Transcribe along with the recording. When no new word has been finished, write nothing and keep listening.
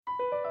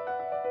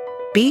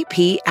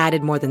BP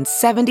added more than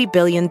 $70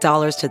 billion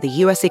to the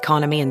U.S.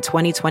 economy in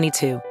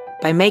 2022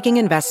 by making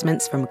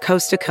investments from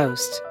coast to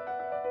coast.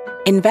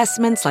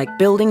 Investments like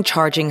building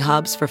charging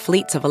hubs for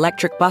fleets of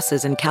electric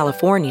buses in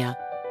California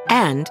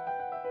and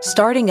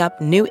starting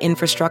up new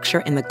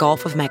infrastructure in the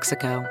Gulf of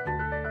Mexico.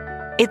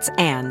 It's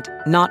and,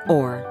 not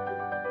or.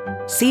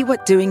 See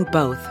what doing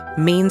both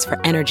means for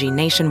energy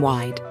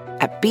nationwide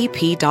at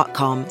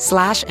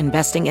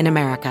bp.com/investing in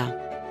America.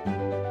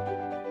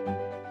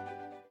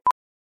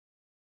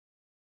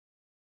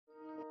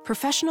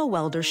 Professional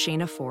welder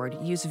Shayna Ford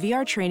used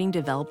VR training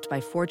developed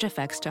by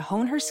ForgeFX to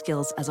hone her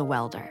skills as a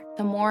welder.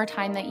 The more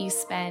time that you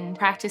spend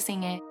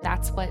practicing it,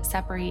 that's what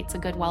separates a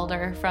good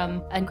welder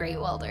from a great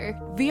welder.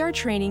 VR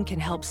training can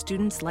help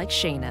students like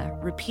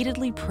Shayna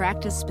repeatedly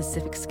practice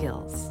specific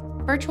skills.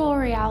 Virtual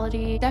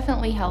reality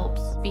definitely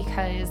helps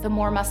because the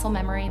more muscle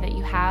memory that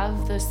you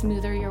have, the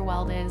smoother your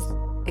weld is.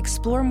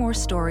 Explore more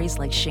stories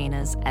like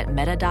Shayna's at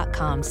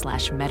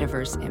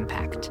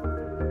meta.com/metaverseimpact.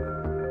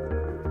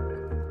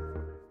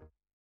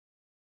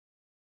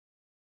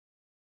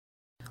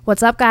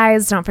 What's up,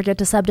 guys? Don't forget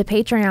to sub to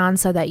Patreon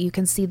so that you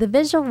can see the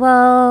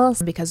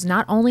visuals, because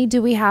not only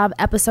do we have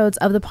episodes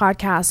of the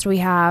podcast, we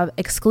have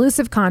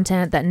exclusive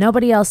content that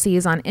nobody else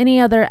sees on any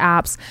other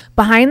apps,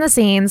 behind the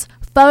scenes,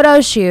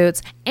 photo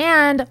shoots,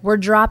 and we're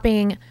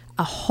dropping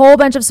a whole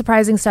bunch of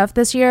surprising stuff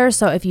this year.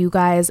 So if you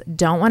guys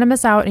don't want to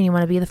miss out and you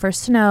want to be the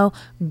first to know,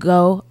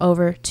 go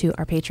over to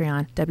our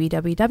Patreon,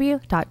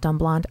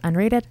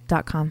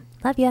 www.dumbblondeunrated.com.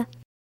 Love ya.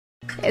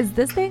 Is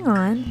this thing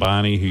on?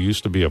 Bonnie, who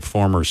used to be a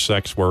former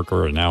sex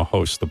worker and now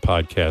hosts the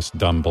podcast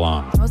Dumb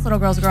Blonde. Most little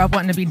girls grow up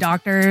wanting to be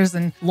doctors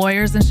and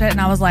lawyers and shit. And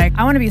I was like,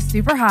 I want to be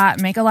super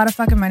hot, make a lot of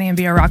fucking money, and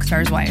be a rock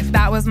star's wife.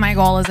 That was my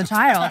goal as a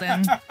child.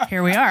 And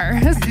here we are.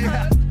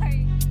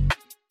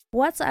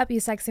 What's up, you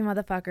sexy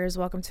motherfuckers?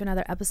 Welcome to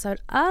another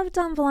episode of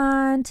Dumb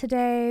Blonde.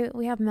 Today,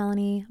 we have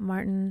Melanie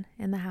Martin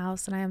in the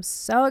house, and I am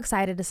so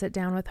excited to sit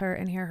down with her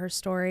and hear her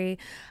story.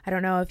 I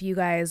don't know if you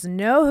guys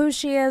know who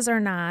she is or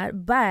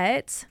not,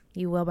 but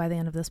you will by the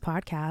end of this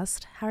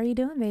podcast. How are you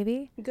doing,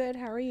 baby? Good.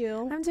 How are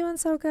you? I'm doing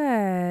so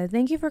good.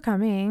 Thank you for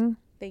coming.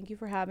 Thank you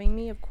for having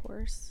me, of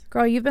course.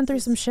 Girl, you've been through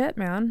some shit,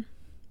 man.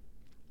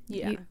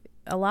 Yeah.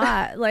 A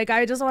lot. Like,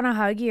 I just want to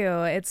hug you.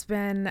 I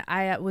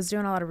was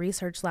doing a lot of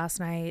research last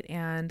night,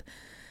 and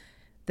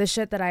the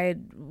shit that I,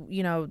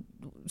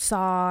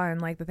 saw and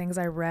like the things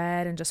I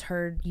read and just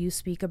heard you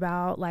speak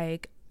about,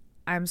 like,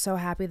 I'm so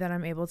happy that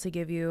I'm able to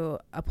give you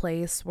a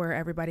place where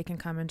everybody can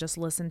come and just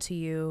listen to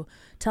you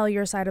tell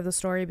your side of the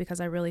story, because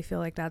I really feel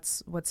like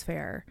that's what's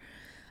fair.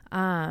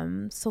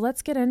 So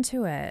let's get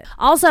into it.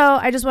 Also,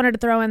 I just wanted to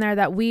throw in there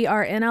that we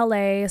are in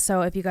LA.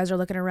 So if you guys are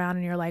looking around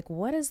and you're like,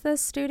 what is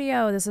this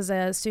studio? This is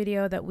a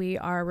studio that we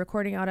are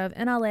recording out of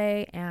in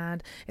LA,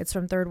 and it's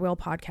from Third Wheel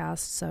Podcast.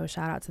 So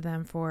shout out to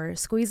them for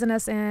squeezing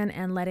us in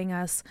and letting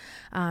us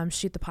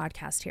shoot the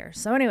podcast here.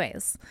 So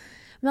anyways,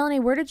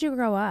 Melanie, where did you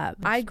grow up?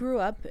 I grew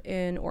up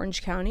in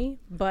Orange County,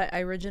 but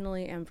I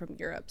originally am from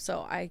Europe.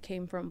 So I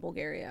came from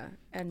Bulgaria,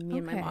 and me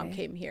and my mom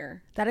came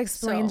here. That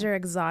explains your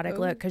exotic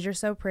look, because you're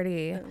so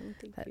pretty.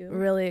 Thank That you.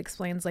 really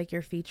explains like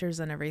your features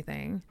and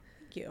everything.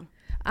 Thank you.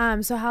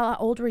 So how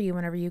old were you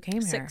whenever you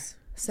came here? 6.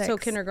 So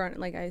kindergarten,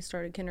 like I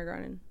started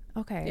kindergarten.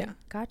 Okay. Yeah.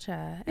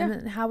 Gotcha. Yeah. And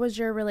then how was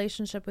your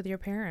relationship with your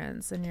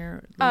parents and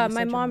your?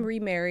 My mom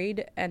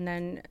remarried, and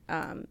then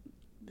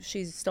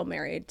she's still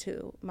married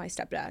to my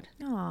stepdad.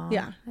 Aw,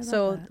 Yeah. I love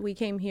So that. we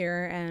came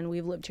here, and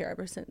we've lived here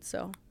ever since.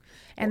 So.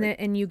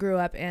 And you grew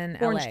up in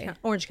LA.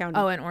 Orange County.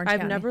 Oh, in Orange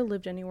County. I've never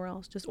lived anywhere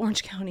else, just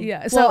Orange County.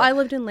 Yeah, So so- I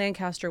lived in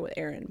Lancaster with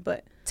Aaron,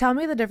 but Tell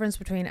me the difference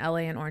between LA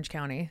and Orange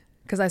County,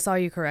 because I saw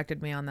you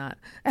corrected me on that.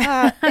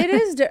 it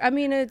is. I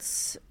mean,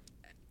 it's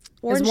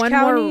Orange one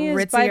County more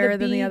is by the ritzier than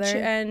the beach, other?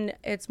 and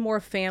it's more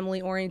family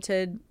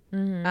oriented.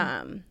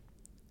 There's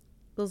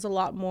a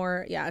lot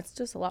more. Yeah, it's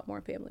just a lot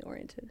more family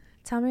oriented.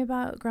 Tell me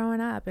about growing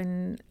up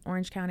in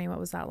Orange County. What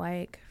was that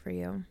like for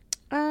you?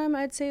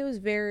 I'd say it was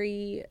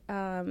very.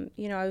 I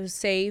was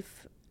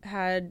safe.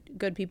 Had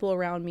good people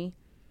around me.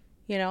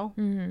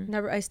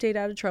 I stayed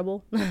out of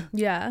trouble.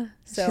 Yeah.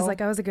 So She's like,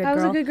 I was a good girl. I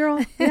was a good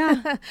girl.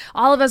 Yeah.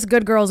 All of us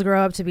good girls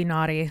grow up to be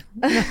naughty.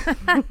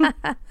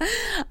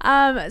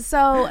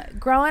 So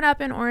growing up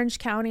in Orange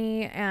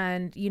County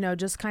and,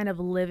 just kind of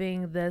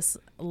living this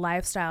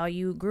lifestyle,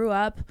 you grew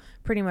up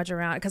pretty much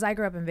around, because I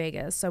grew up in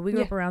Vegas. So we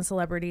grew up around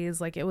celebrities.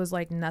 Like, it was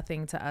like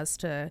nothing to us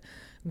to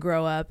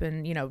grow up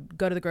and,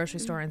 go to the grocery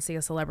store and see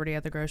a celebrity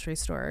at the grocery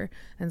store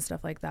and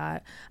stuff like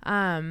that.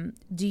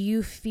 Do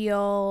you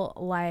feel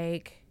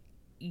like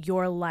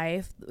your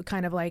life,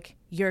 kind of like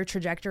your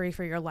trajectory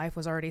for your life,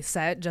 was already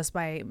set just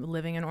by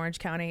living in Orange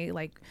County,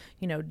 like,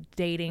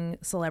 dating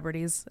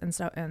celebrities and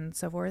so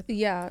forth?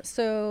 Yeah.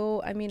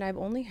 So, I mean, I've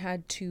only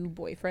had 2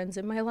 boyfriends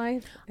in my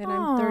life, and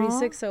I'm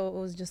 36. So it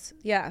was just,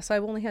 so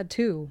I've only had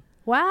 2.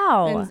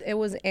 Wow. And it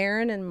was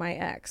Aaron and my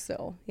ex.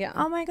 So, yeah.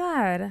 Oh my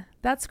God.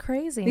 That's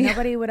crazy.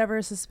 Nobody would ever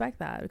suspect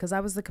that, because I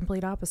was the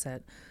complete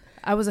opposite.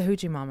 I was a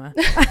hoochie mama.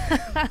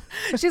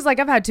 She's like,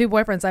 I've had 2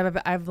 boyfriends.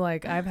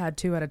 I've had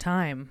 2 at a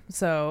time.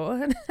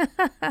 So,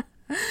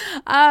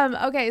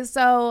 Okay,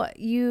 so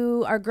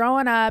you are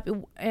growing up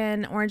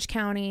in Orange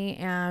County,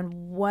 and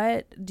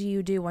what do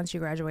you do once you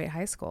graduate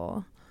high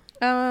school?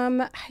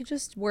 I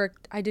just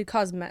worked. I did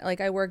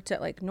I worked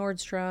at like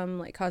Nordstrom,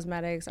 like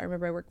cosmetics. I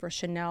remember I worked for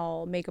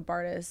Chanel, makeup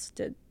artist,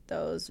 did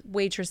those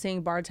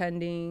waitressing,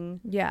 bartending,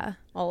 Yeah.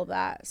 all of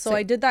that. So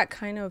I did that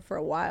kind of for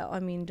a while.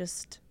 I mean,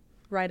 just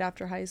right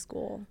after high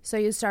school. So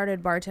you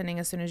started bartending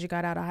as soon as you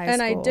got out of high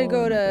And school. I did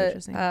go and,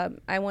 like, to, waitressing.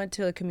 I went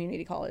to a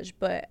community college,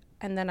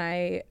 and then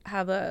I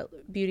have a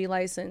beauty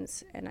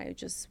license, and I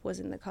just was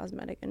in the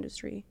cosmetic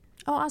industry.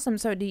 Oh, awesome.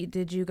 So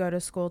did you go to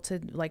school to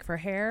like for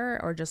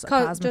hair or just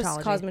cosmetology? Just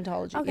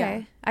cosmetology. Okay.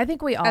 Yeah. I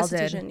think we all did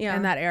Esthetician, yeah.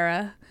 in that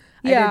era.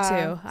 Yeah,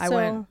 I did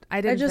too.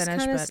 I didn't just finish,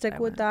 kind of but stick I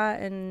with went.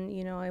 that,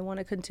 and I want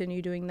to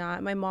continue doing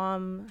that. My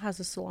mom has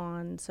a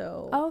salon,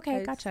 so Oh, okay,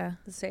 it's gotcha.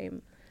 the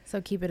same. So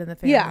keep it in the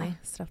family, Yeah.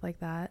 stuff like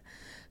that.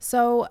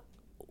 So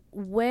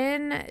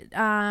when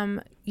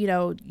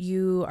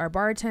you are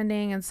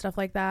bartending and stuff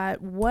like that,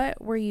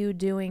 what were you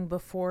doing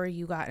before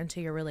you got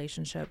into your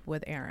relationship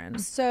with Aaron?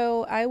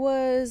 So I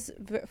was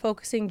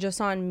focusing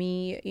just on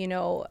me,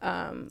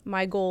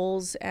 my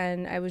goals,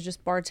 and I was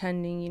just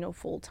bartending,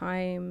 full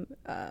time,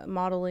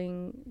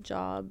 modeling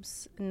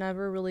jobs,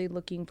 never really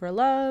looking for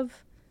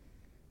love.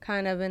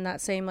 Kind of in that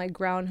same like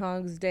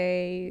Groundhog's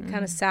Day,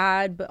 kind of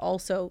sad, but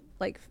also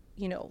like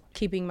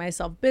keeping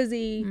myself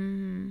busy.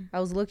 I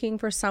was looking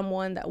for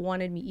someone that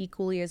wanted me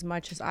equally as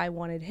much as I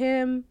wanted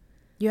him.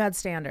 You had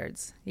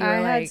standards. I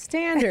had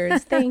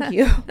standards. Thank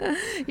you.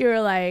 You were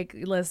like,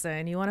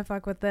 listen, you want to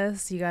fuck with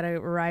this? You got to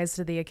rise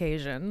to the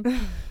occasion.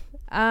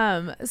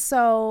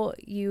 So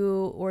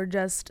you were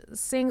just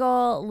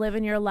single,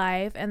 living your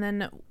life. And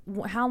then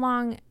how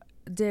long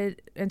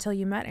until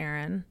you met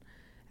Aaron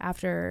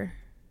after?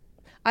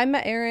 I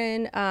met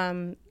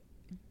Aaron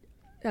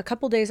a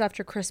couple days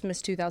after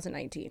Christmas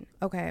 2019.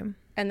 Okay.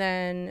 And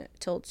then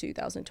till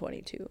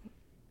 2022.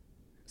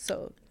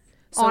 So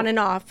on and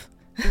off.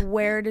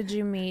 Where did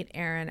you meet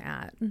Aaron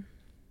at?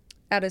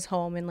 At his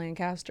home in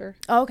Lancaster.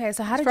 Oh, okay.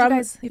 So how did you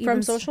guys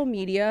from social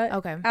media?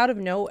 Okay. Out of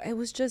it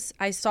was just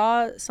I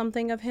saw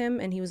something of him,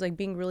 and he was like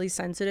being really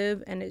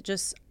sensitive, and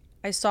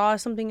I saw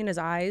something in his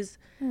eyes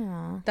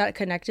that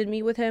connected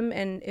me with him,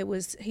 and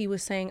he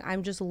was saying,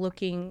 I'm just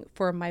looking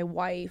for my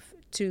wife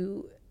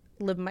to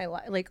live my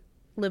life, like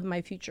live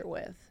my future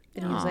with.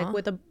 And he was like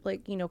with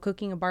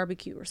cooking a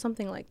barbecue or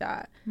something like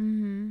that.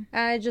 And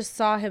I just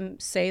saw him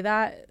say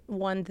that.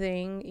 One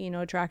thing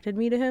attracted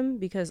me to him,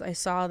 because I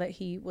saw that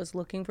he was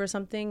looking for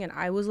something, and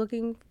I was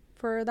looking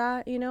for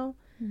that.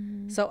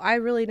 So I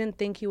really didn't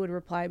think he would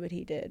reply, but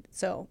he did.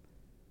 So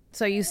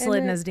you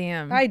slid in his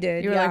DM. I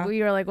did. You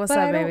were like, what's But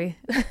up, baby?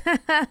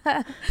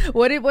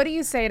 What do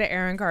you say to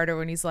Aaron Carter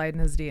when you slide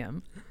in his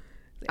DM?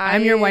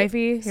 I'm your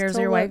wifey. Here's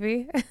your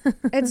wifey.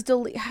 It's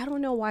I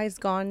don't know why it's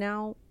gone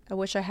now. I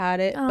wish I had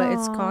it, but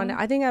it's gone.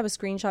 I think I have a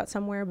screenshot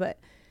somewhere, but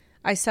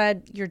I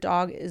said, your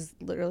dog is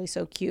literally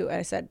so cute.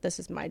 I said, this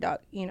is my dog,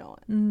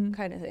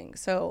 kind of thing.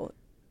 So,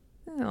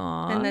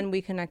 and then we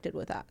connected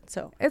with that.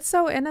 So it's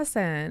so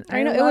innocent.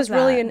 I know it was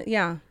really,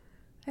 yeah.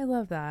 I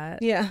love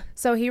that. Yeah.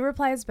 So he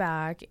replies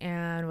back,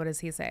 and what does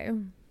he say?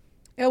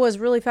 It was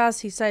really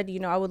fast. He said,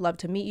 I would love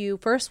to meet you.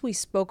 First, we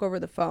spoke over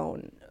the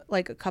phone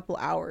like a couple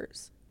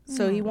hours.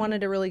 So he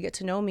wanted to really get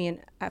to know me. And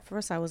at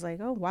first I was like,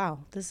 oh,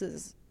 wow, this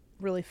is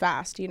really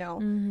fast,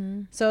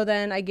 So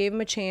then I gave him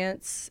a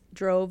chance,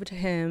 drove to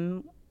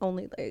him.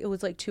 It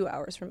was like 2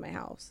 hours from my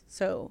house.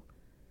 So,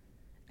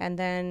 and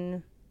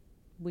then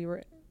we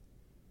were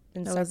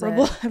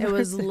inseparable. It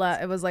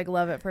was like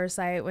love at first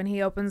sight when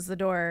he opens the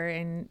door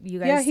and you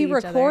guys. Yeah, see he each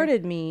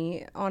recorded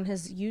me on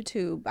his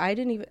YouTube.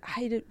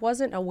 I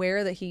wasn't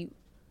aware that he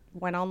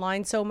went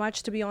online so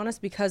much, to be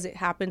honest, because it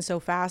happened so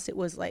fast. It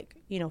was like,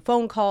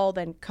 phone call,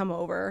 then come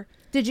over.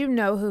 Did you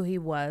know who he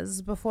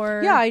was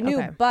before? Yeah, I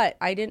knew, but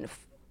I didn't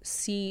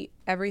see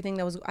everything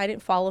I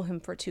didn't follow him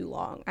for too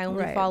long. I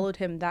only followed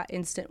him that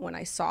instant when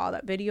I saw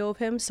that video of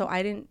him, so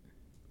I didn't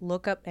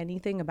look up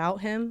anything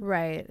about him.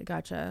 Right,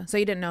 gotcha. So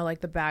you didn't know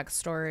like the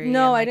backstory?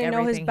 No, and, I didn't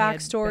know his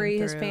backstory,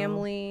 his through.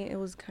 family. It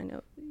was kind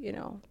of,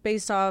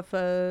 based off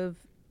of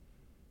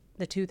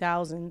the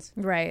 2000s.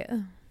 Right.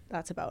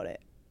 That's about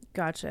it.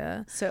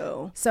 Gotcha.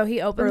 So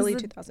he opens early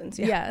 2000s.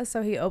 Yeah.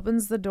 So he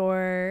opens the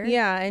door.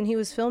 Yeah, and he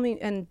was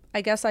filming, and I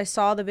guess I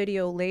saw the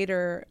video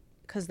later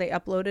because they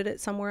uploaded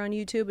it somewhere on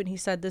YouTube, and he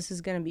said, this is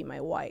gonna be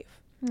my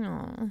wife.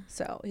 Aww.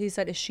 So he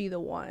said, is she the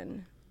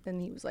one? And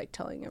he was like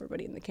telling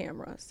everybody in the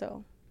camera.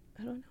 So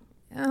I don't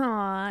know.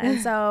 Aww. And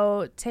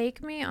so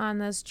take me on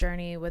this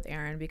journey with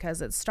Aaron,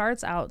 because it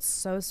starts out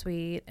so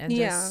sweet and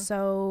just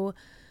so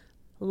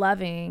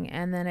loving,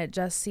 and then it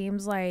just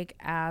seems like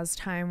as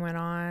time went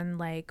on,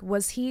 like,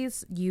 was he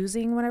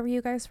using whenever you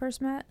guys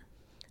first met?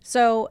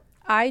 So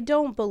I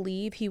don't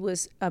believe he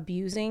was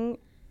abusing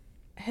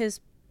his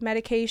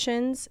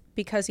medications,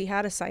 because he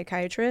had a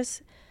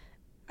psychiatrist.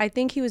 I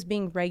think he was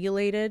being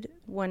regulated.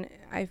 When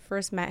I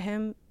first met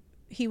him,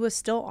 he was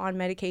still on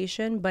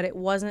medication, but it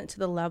wasn't to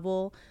the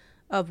level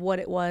of what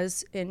it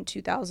was in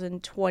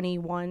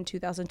 2021,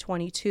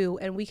 2022,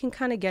 and we can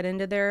kind of get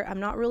into there. I'm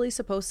not really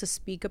supposed to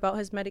speak about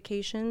his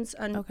medications,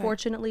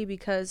 unfortunately,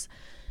 because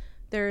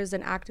there is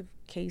an active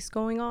case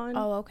going on.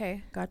 Oh,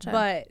 okay. Gotcha.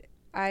 But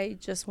I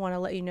just want to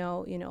let you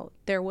know,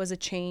 there was a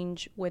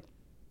change with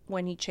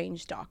when he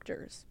changed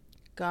doctors.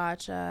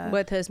 Gotcha.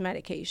 With his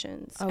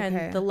medications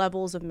and the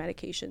levels of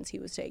medications he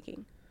was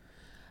taking.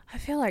 I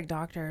feel like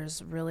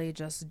doctors really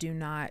just do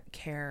not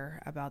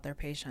care about their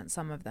patients,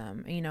 some of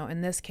them. You know,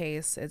 in this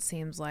case, it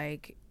seems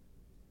like,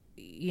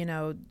 you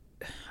know,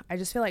 I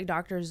just feel like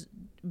doctors,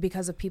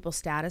 because of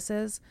people's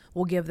statuses,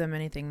 will give them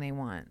anything they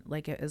want,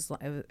 like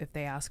if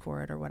they ask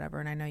for it or whatever.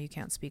 And I know you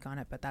can't speak on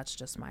it, but that's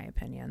just my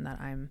opinion that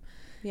I'm...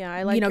 Yeah,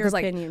 I like your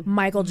opinion. Like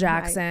Michael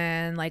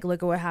Jackson, like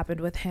look at what happened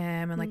with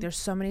him, and like there's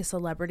so many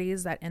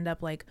celebrities that end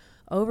up like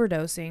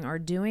overdosing or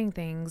doing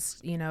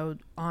things, you know,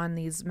 on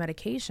these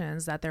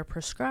medications that they're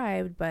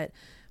prescribed, but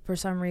for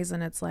some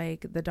reason it's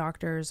like the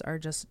doctors are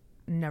just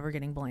never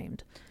getting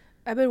blamed.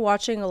 I've been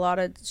watching a lot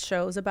of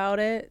shows about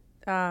it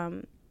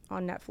on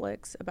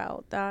Netflix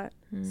about that,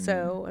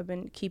 so I've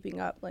been keeping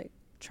up, like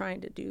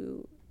trying to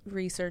do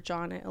research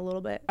on it a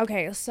little bit.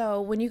 Okay,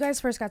 so when you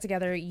guys first got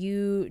together,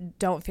 you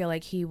don't feel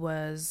like he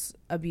was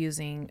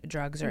abusing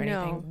drugs or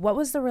anything. No. What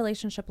was the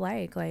relationship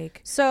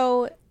like?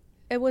 So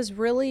it was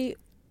really,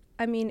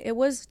 I mean, it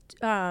was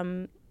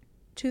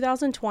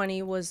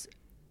 2020 was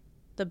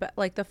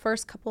the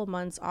first couple of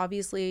months.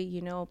 Obviously,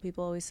 you know,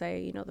 people always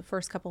say, you know, the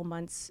first couple of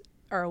months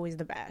are always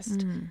the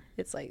best.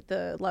 It's like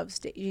the love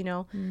stage, you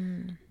know.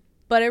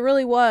 But it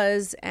really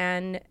was,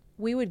 and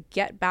we would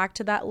get back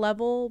to that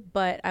level,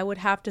 but I would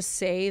have to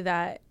say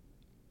that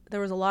there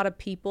was a lot of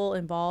people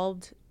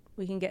involved.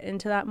 We can get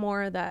into that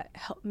more, that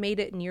made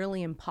it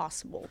nearly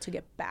impossible to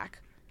get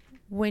back.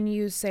 When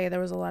you say there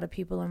was a lot of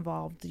people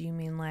involved, do you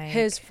mean like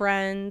his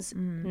friends?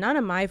 None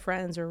of my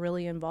friends are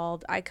really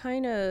involved. I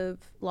kind of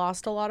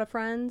lost a lot of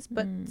friends,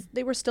 but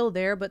they were still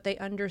there, but they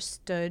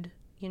understood,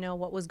 you know,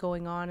 what was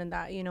going on, and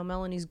that, you know,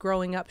 Melanie's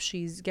growing up,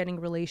 she's getting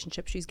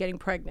relationships, she's getting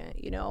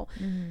pregnant, you know,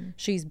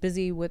 she's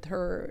busy with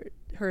her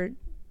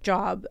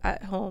job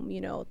at home, you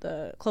know,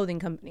 the clothing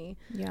company.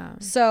 Yeah.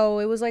 So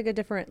it was like a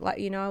different, like,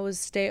 you know, I was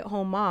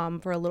stay-at-home mom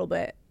for a little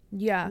bit.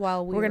 Yeah.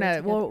 While we'll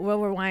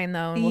rewind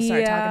though, and we'll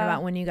start talking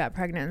about when you got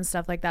pregnant and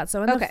stuff like that.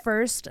 So in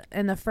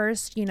the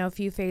first, you know,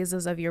 few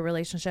phases of your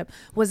relationship,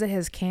 was it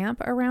his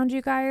camp around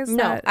you guys?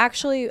 No,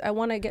 actually, I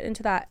want to get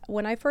into that.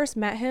 When I first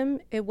met him,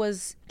 it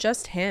was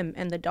just him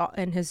and the dog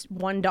and his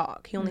one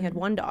dog. He only had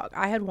one dog.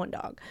 I had one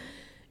dog,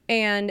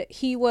 and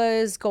he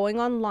was going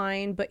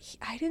online, but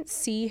I didn't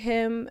see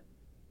him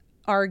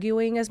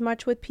arguing as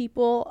much with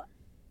people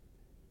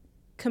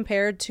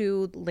compared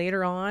to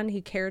later on. He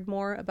cared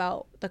more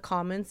about the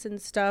comments and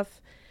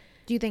stuff.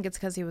 Do you think it's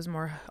because he was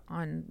more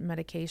on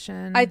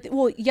medication? I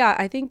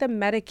think the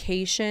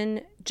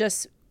medication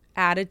just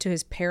added to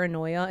his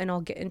paranoia, and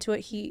I'll get into it.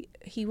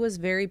 He was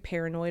very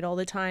paranoid all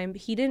the time.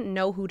 He didn't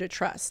know who to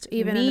trust.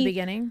 Even in the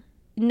beginning?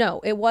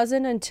 No, it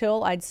wasn't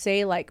until I'd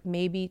say like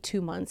maybe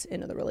 2 months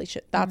into the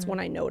relationship. That's when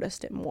I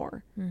noticed it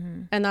more.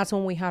 And that's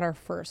when we had our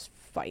first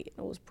fight.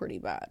 It was pretty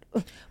bad.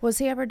 Was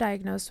he ever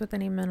diagnosed with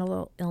any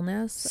mental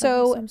illness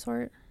of some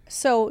sort?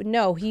 So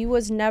no, he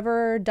was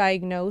never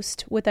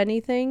diagnosed with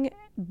anything,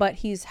 but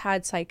he's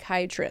had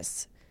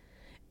psychiatrists.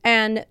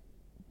 And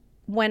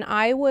when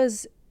I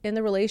was in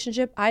the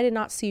relationship, I did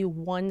not see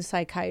one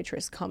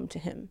psychiatrist come to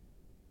him.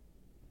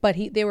 But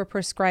they were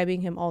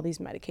prescribing him all these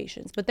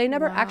medications, but they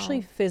never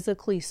actually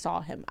physically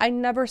saw him. I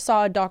never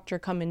saw a doctor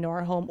come into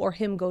our home or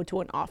him go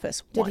to an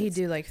office once. Did he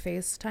do like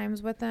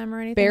FaceTimes with them or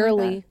anything?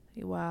 Barely. Like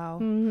that? Wow.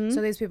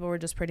 So these people were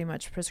just pretty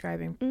much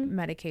prescribing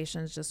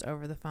medications just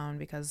over the phone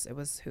because it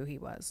was who he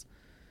was.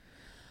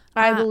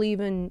 I believe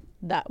in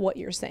that, what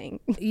you're saying.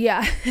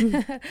 Yeah.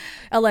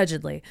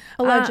 Allegedly.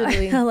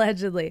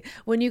 Allegedly.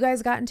 When you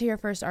guys got into your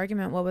first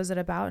argument, what was it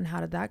about and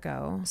how did that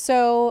go?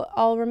 So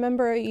I'll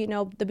remember, you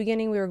know, the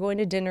beginning we were going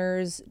to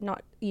dinners,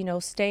 not, you know,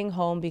 staying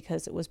home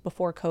because it was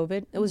before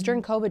COVID. It was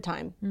during COVID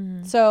time.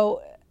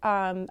 So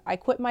I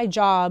quit my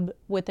job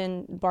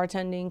within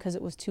bartending because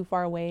it was too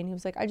far away. And he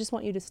was like, I just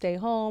want you to stay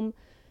home,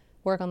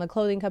 work on the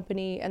clothing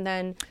company. And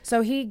then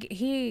so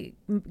he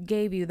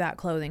gave you that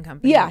clothing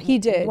company. Yeah, he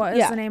did. What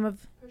is the name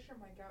of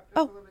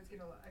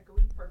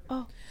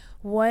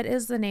what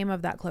is the name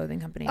of that clothing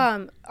company?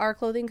 Our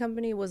clothing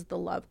company was the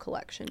Love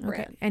Collection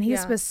brand. Okay. And he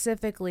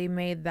specifically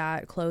made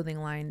that clothing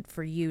line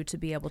for you to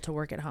be able to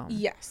work at home.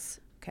 Yes.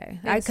 Okay.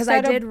 Because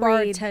I did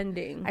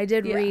bartending. I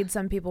did read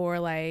some people were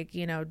like,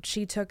 you know,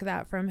 she took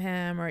that from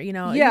him, or you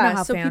know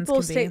how so fans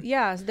people can be.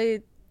 Yeah,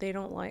 they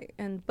don't like,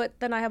 but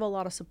then I have a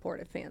lot of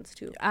supportive fans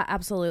too.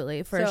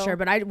 Absolutely, for sure.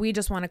 But we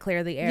just want to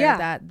clear the air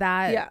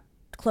that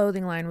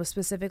clothing line was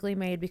specifically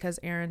made because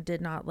Aaron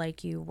did not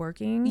like you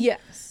working.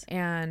 Yes.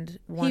 And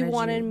he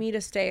wanted me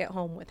to stay at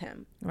home with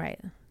him. Right.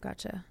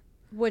 Gotcha.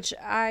 Which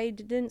I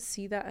didn't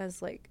see that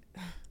as like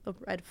a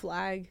red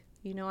flag.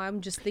 You know, I'm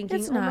just thinking,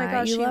 it's my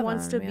gosh, she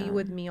wants to be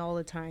with me all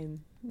the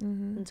time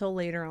until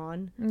later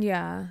on.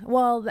 Yeah.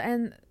 Well,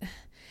 and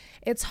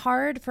It's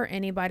hard for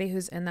anybody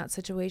who's in that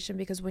situation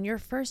because when you're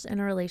first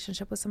in a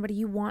relationship with somebody,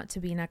 you want to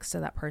be next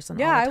to that person all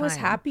the time. I was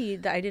happy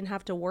that I didn't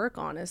have to work,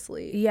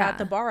 honestly. Yeah. At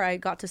the bar, I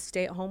got to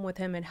stay at home with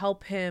him and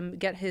help him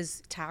get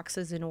his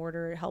taxes in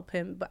order, help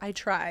him. But I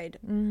tried.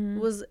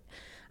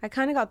 I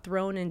kind of got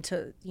thrown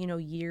into,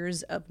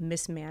 years of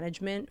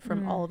mismanagement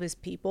from all of his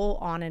people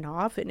on and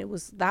off. And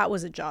that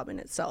was a job in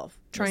itself,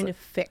 trying to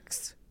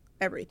fix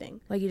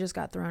everything. Like you just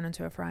got thrown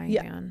into a frying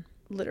pan.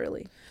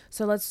 Literally.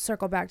 So let's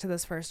circle back to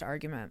this first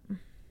argument.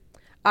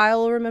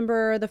 I'll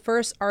remember the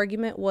first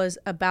argument was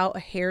about a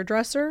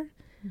hairdresser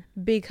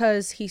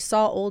because he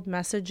saw old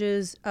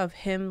messages of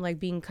him like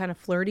being kind of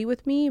flirty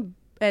with me.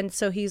 And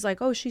so he's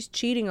like, oh, she's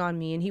cheating on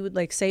me. And he would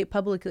like say it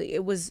publicly.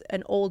 It was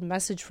an old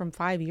message from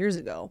 5 years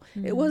ago.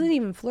 It wasn't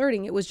even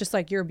flirting. It was just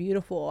like, you're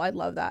beautiful. I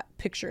love that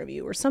picture of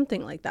you or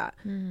something like that,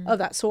 of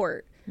that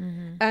sort.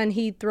 And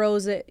he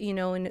throws it,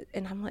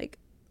 and I'm like,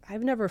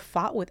 I've never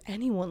fought with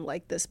anyone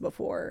like this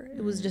before.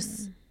 It was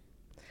just...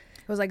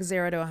 It was like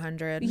 0 to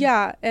 100.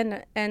 Yeah.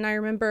 And I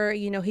remember,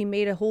 he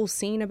made a whole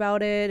scene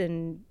about it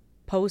and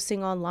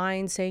posting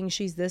online saying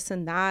she's this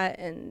and that.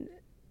 And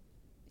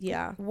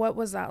yeah. What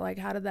was that like?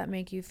 How did that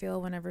make you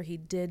feel whenever he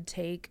did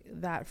take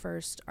that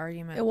first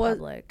argument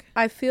public?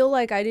 I feel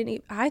like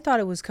I thought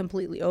it was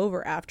completely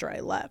over after I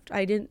left.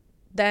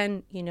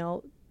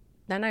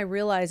 Then I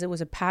realized it was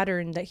a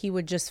pattern that he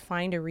would just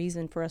find a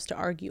reason for us to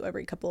argue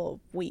every couple of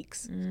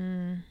weeks.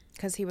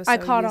 Because he was so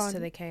used to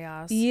the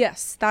chaos.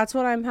 Yes, that's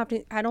what I'm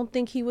happy. I don't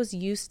think he was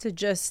used to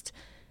just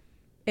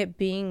it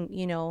being,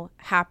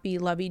 happy,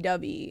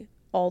 lovey-dovey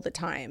all the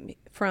time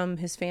from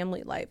his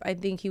family life. I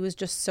think he was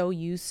just so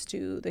used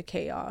to the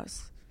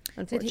chaos,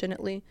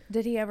 unfortunately.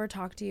 Did he ever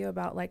talk to you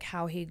about like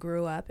how he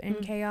grew up in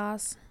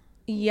chaos?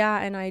 Yeah,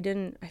 and I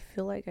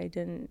feel like I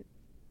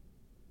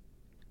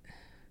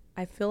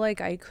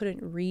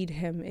couldn't read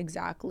him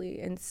exactly,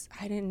 and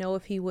I didn't know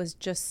if he was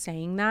just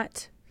saying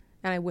that,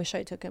 and I wish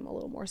I took him a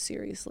little more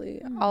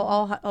seriously.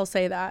 I'll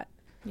say that.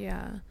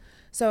 Yeah.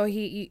 So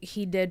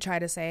he did try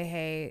to say,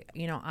 hey,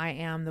 I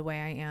am the way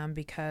I am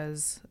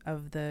because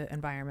of the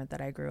environment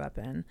that I grew up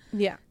in.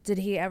 Yeah. Did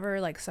he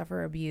ever like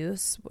suffer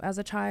abuse as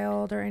a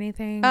child or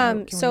anything?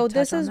 So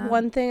this is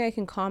one thing I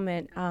can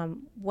comment.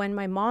 When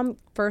my mom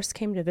first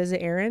came to visit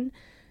Aaron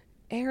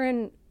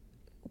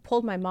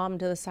pulled my mom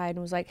to the side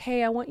and was like,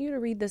 hey, I want you to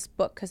read this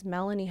book because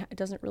Melanie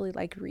doesn't really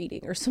like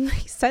reading or something.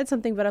 He said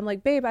something, but I'm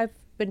like, babe, I've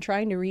been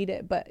trying to read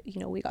it, but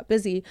we got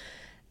busy.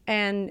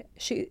 And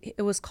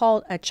it was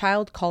called A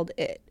Child Called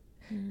It.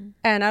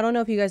 And I don't know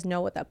if you guys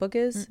know what that book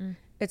is.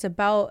 It's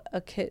about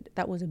a kid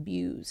that was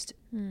abused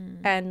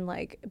and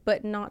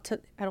but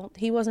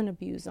he wasn't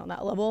abused on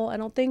that level, I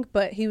don't think,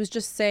 but he was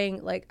just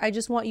saying like, I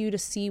just want you to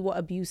see what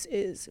abuse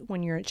is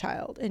when you're a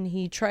child. And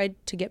he tried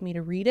to get me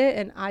to read it.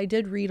 And I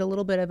did read a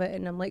little bit of it.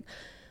 And I'm like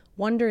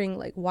wondering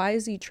like, why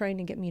is he trying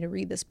to get me to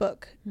read this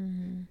book?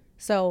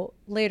 So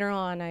later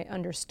on, I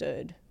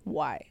understood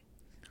why.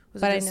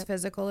 Was it just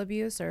physical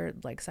abuse or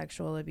like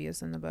sexual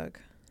abuse in the book?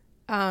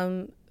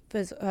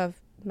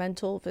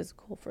 Mental,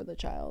 physical for the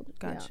child.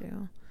 Got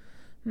you.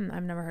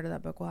 I've never heard of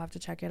that book. We'll have to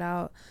check it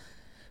out.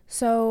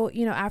 So,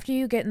 after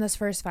you get in this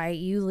first fight,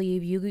 you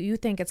leave, you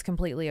think it's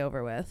completely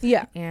over with.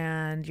 Yeah.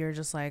 And you're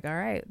just like, all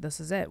right, this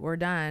is it. We're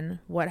done.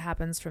 What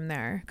happens from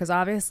there? Because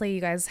obviously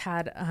you guys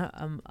had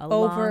a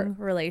long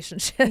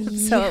relationship.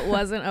 So it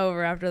wasn't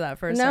over after that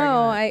first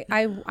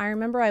argument. I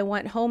remember I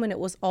went home and it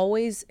was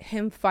always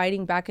him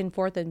fighting back and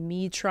forth and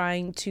me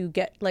trying to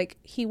get, like,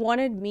 he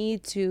wanted me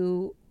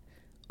to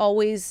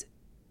always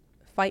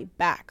fight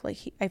back.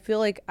 Like, I feel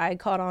like I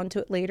caught on to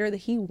it later that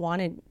he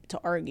wanted to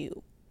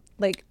argue.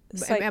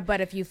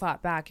 But if you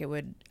fought back, it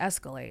would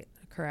escalate,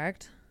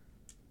 correct?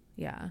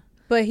 Yeah.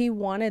 But he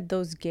wanted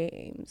those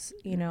games,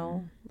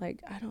 like,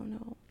 I don't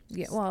know.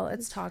 Yeah, well,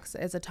 it's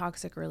toxic. It's a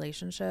toxic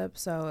relationship.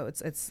 So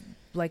it's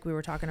like we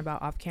were talking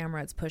about off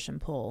camera. It's push and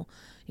pull.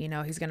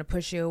 He's going to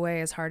push you away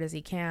as hard as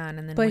he can.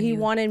 And then, but he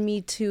wanted me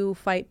to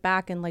fight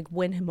back and like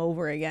win him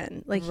over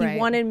again. Like he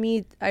wanted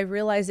me. I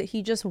realized that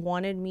he just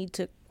wanted me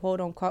to quote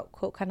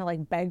unquote kind of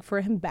like beg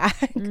for him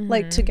back,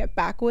 like to get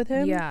back with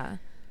him. Yeah.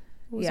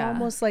 It was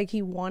almost like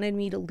he wanted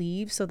me to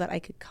leave so that I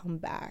could come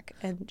back.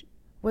 And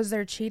was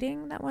there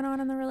cheating that went on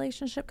in the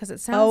relationship? Because it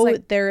sounds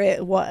like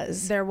it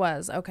was. There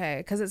was. Okay.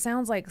 Because it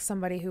sounds like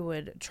somebody who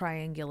would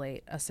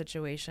triangulate a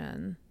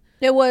situation.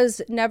 It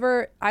was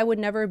never. I would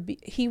never be.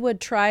 He would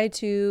try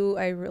to.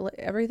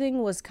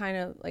 Everything was kind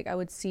of like I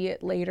would see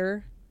it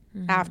later,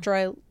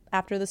 after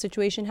the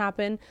situation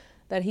happened.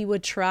 That he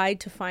would try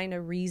to find a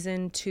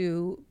reason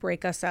to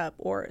break us up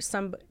or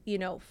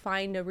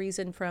find a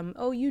reason from,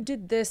 oh, you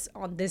did this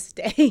on this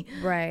day.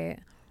 Right.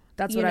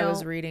 That's what I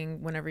was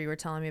reading whenever you were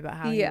telling me about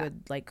how he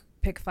would like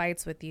pick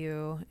fights with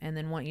you and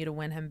then want you to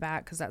win him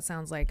back. Because that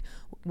sounds like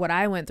what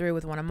I went through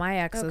with one of my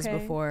exes Okay.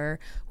 before,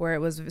 where it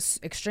was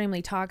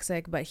extremely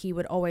toxic, but he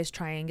would always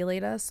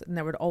triangulate us, and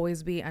there would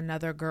always be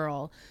another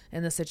girl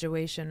in the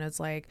situation. It's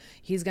like,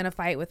 he's gonna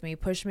fight with me,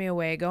 push me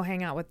away, go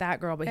hang out with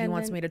that girl, but he And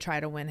wants then- me to try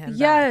to win him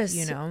Yes. back,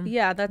 you know?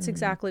 Yeah, that's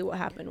exactly what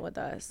happened with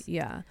us.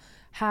 Yeah.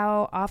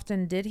 How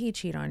often did he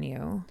cheat on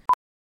you?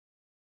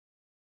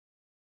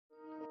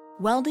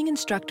 Welding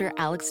instructor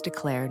Alex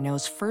DeClaire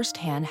knows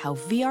firsthand how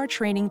VR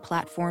training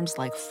platforms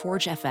like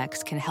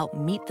ForgeFX can help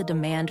meet the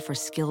demand for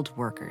skilled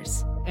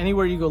workers.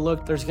 Anywhere you go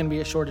look, there's going to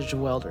be a shortage of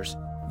welders.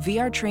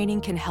 VR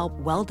training can help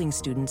welding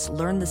students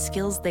learn the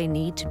skills they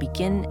need to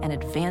begin and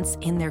advance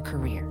in their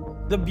career.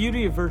 The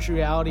beauty of virtual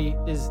reality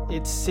is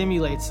it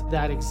simulates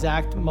that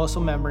exact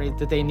muscle memory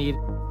that they need.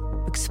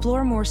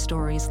 Explore more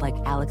stories like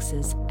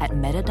Alex's at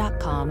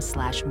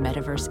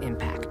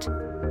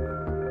meta.com/metaverseimpact.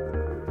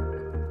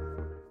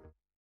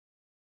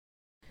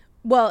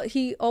 Well,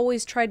 he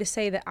always tried to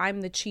say that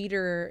I'm the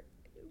cheater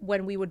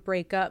when we would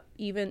break up,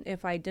 even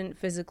if I didn't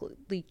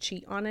physically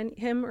cheat on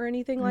him or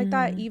anything like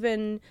that.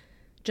 Even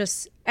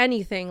just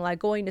anything like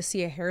going to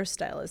see a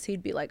hairstylist,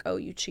 he'd be like, "Oh,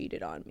 you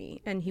cheated on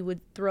me," and he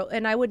would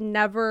and I would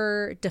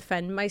never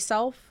defend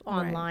myself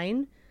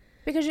online.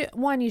 Because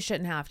you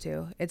shouldn't have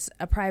to. It's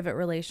a private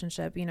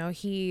relationship. You know,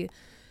 he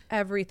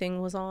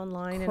Everything was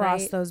online,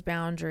 crossed and those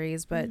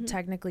boundaries, but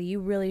technically you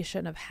really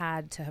shouldn't have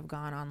had to have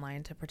gone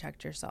online to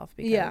protect yourself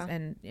because Yeah.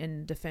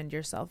 and defend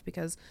yourself,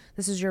 because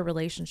this is your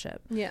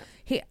relationship. Yeah.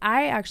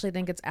 I actually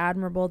think it's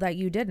admirable that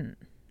you didn't,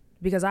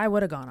 because I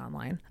would have gone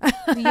online.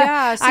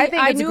 Yeah, see,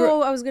 I it's knew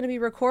I was going to be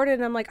recorded,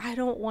 and I'm like, I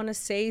don't want to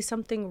say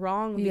something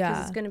wrong because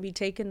Yeah. it's going to be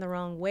taken the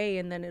wrong way,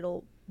 and then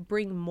it'll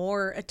bring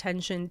more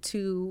attention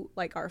to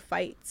like our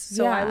fights.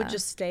 So I would Yeah.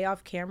 just stay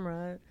off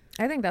camera.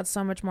 I think that's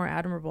so much more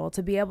admirable,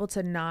 to be able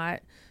to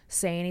not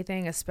say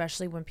anything,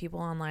 especially when people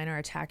online are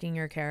attacking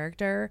your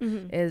character,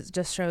 is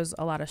just shows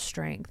a lot of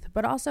strength.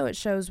 But also it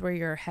shows where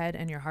your head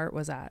and your heart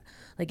was at.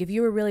 Like, if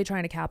you were really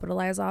trying to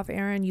capitalize off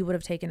Aaron, you would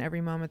have taken every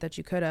moment that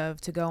you could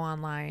have to go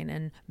online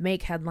and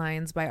make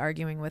headlines by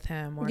arguing with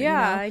him. Or,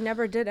 Yeah, you know? I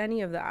never did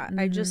any of that.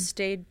 I just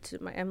stayed to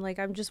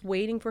I'm just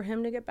waiting for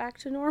him to get back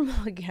to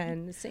normal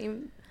again.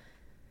 Same.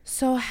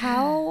 So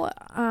how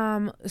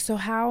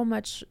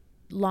much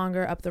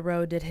longer up the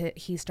road did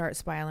he start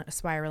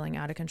spiraling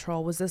out of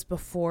control? Was this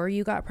before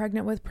you got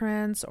pregnant with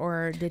Prince,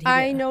 or did he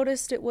I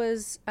noticed it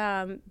was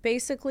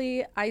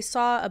basically I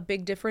saw a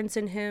big difference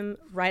in him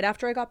right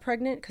after I got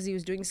pregnant, because he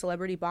was doing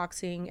celebrity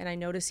boxing, and I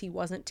noticed he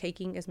wasn't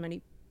taking as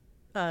many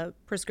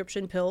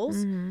prescription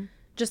pills.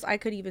 Just I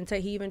could even say,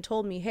 he even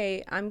told me,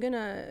 "Hey, I'm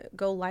gonna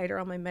go lighter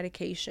on my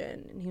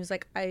medication," and he was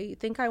like, "I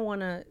think I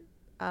want to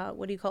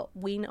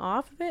wean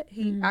off of it."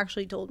 He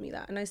actually told me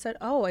that, and I said,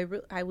 "Oh,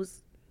 I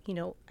was,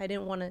 I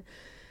didn't want to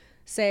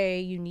say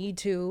you need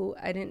to.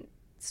 I didn't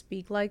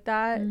speak like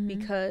that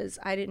because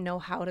I didn't know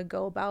how to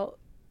go about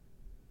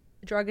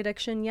drug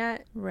addiction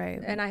yet." Right.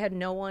 And I had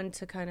no one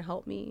to kind of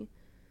help me,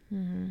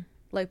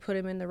 like put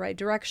him in the right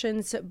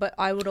directions. But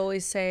I would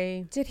always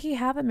say, Did he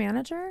have a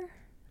manager?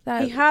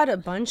 he had a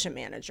bunch of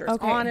managers,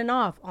 Okay. on and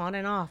off, on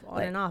and off,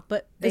 on and off.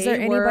 But is there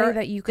anybody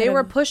that you they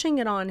were could've- pushing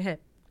it on him.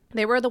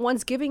 They were the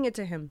ones giving it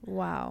to him.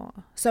 Wow.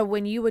 So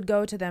when you would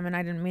go to them, and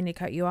I didn't mean to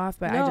cut you off,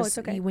 but No, I just,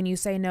 it's okay. when you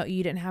say no,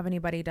 you didn't have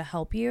anybody to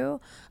help you,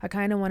 I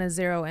kind of want to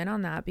zero in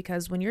on that,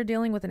 because when you're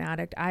dealing with an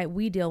addict,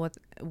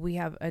 we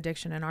have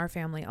addiction in our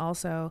family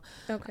also.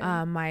 Okay.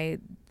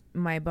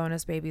 My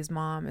bonus baby's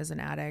mom is an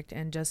addict,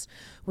 and just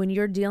when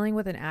you're dealing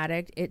with an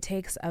addict, it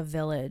takes a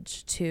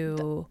village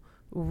to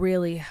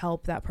really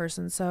help that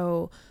person.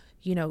 So,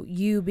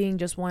 you being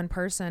just one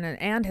person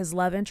and his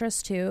love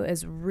interest too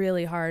is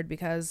really hard,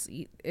 because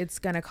it's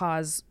going to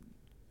cause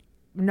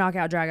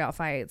knockout, drag out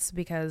fights,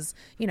 because,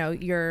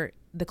 you're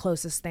the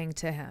closest thing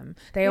to him.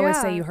 They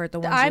always say you hurt the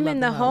ones I'm you love in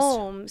the the most.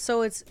 home,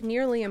 so it's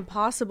nearly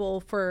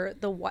impossible for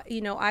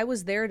I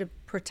was there to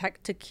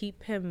protect, to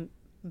keep him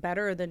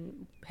better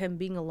than him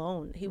being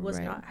alone. He was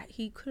Right.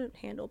 he couldn't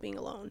handle being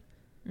alone.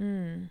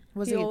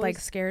 Was He he like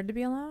always- scared to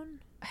be alone?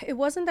 It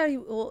wasn't that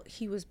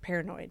he was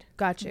paranoid.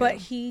 Got you. But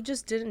he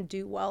just didn't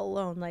do well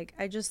alone. Like,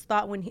 I just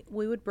thought when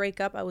we would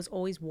break up, I was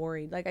always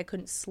worried. Like, I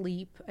couldn't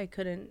sleep. I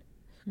couldn't.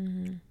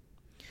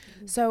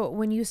 So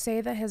when you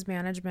say that his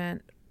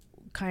management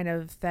kind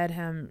of fed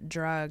him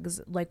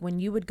drugs, like when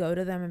you would go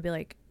to them and be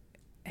like,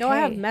 No, I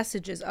have "Hey,"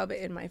 messages of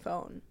it in my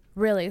phone.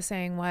 really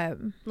saying what?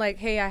 Like,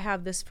 "Hey, I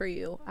have this for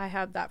you. I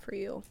have that for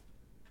you."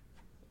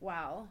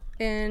 Wow.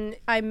 And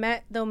I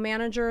met the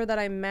manager that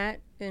I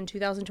met in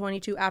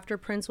 2022 after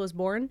Prince was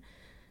born.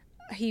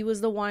 He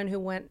was the one who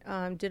went,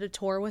 did a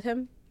tour with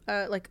him.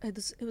 It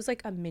was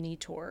like a mini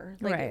tour.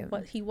 Right.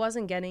 But he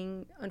wasn't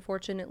getting,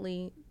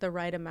 unfortunately, the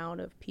right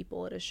amount of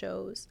people at his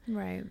shows.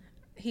 Right.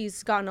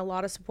 He's gotten a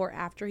lot of support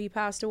after he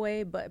passed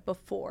away, but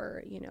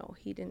before,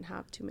 he didn't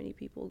have too many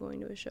people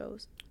going to his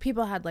shows.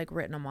 People had like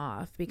written him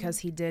off because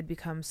he did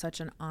become such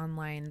an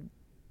online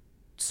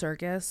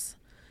circus,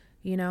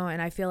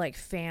 and I feel like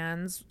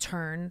fans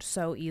turned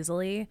so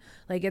easily.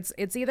 Like it's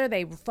either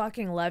they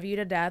fucking love you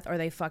to death or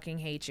they fucking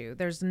hate you.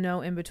 There's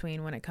no in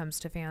between when it comes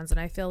to fans. And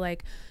I feel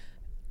like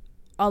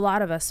a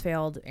lot of us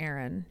failed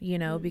Aaron, you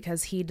know,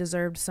 because he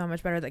deserved so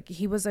much better. Like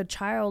he was a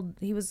child.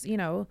 He was, you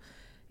know,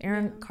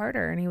 Aaron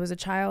Carter, and he was a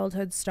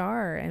childhood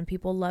star, and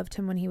people loved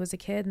him when he was a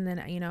kid. And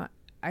then, you know,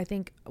 I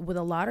think with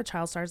a lot of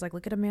child stars, like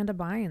look at Amanda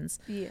Bynes.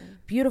 Yeah.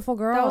 Beautiful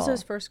girl. That was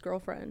his first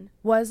girlfriend.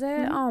 Was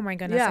it? Oh my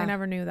goodness. Yeah. I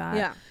never knew that.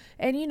 Yeah.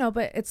 And you know,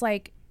 but it's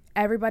like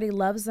everybody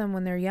loves them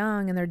when they're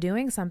young and they're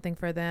doing something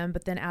for them.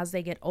 But then as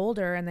they get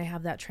older and they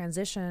have that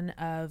transition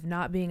of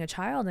not being a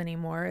child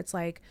anymore, it's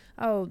like,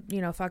 oh,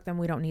 you know, fuck them.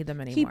 We don't need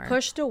them anymore. He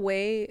pushed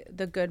away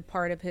the good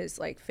part of his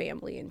like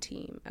family and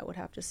team, I would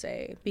have to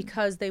say,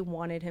 because they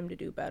wanted him to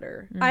do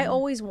better. I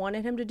always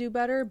wanted him to do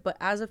better, but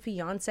as a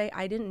fiance,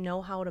 I didn't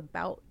know how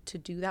to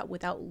do that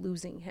without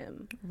losing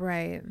him.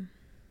 Right.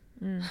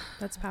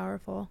 That's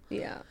powerful.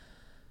 Yeah.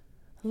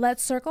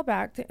 Let's circle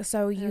back.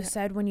 So you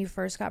said when you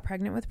first got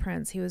pregnant with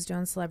Prince, he was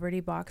doing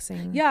celebrity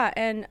boxing. Yeah,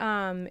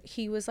 and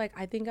he was like,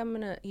 I think I'm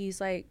gonna. He's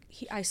like,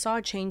 I saw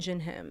a change in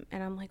him,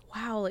 and I'm like,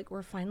 wow, like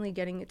we're finally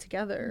getting it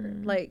together.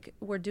 Like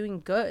we're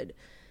doing good,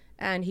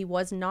 and he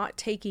was not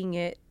taking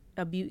it,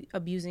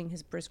 abusing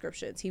his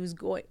prescriptions. He was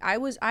going. I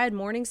had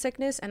morning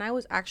sickness, and I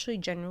was actually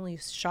genuinely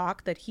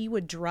shocked that he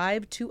would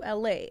drive to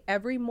LA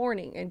every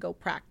morning and go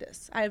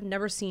practice. I have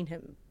never seen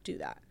him do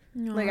that.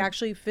 Like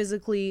actually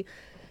physically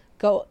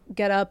go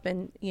get up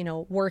and, you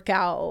know, work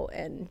out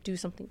and do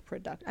something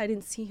productive. I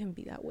didn't see him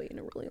be that way in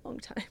a really long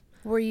time.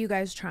 Were you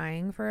guys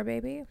trying for a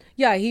baby?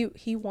 Yeah,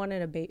 he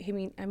wanted a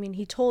baby. I mean,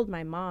 he told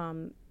my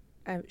mom,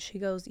 she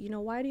goes, you know,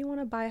 why do you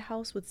want to buy a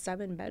house with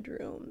 7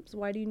 bedrooms?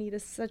 Why do you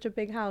need such a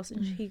big house?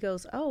 And he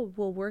goes, oh,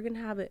 well, we're going to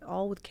have it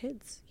all with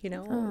kids, you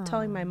know,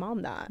 telling my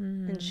mom that.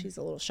 And she's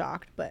a little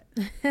shocked, but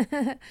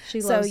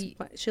she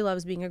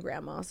loves being a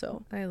grandma.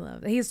 So I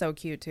love it. He's so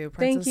cute too.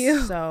 Prince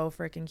is so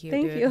freaking cute,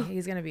 dude.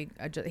 He's going to be,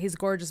 he's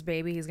gorgeous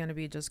baby. He's going to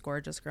be just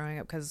gorgeous growing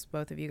up because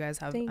both of you guys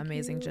have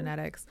amazing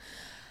genetics.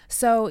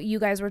 So you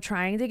guys were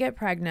trying to get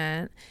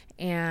pregnant,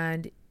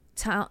 and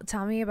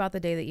tell me about the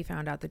day that you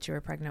found out that you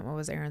were pregnant. What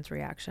was Aaron's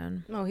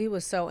reaction? Oh, he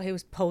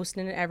was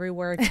posting it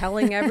everywhere,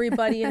 telling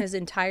everybody in his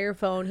entire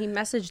phone. He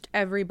messaged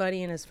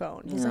everybody in his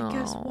phone. He's like,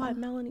 guess what?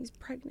 Melanie's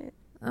pregnant.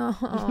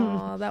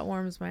 Oh, that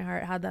warms my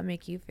heart. How'd that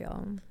make you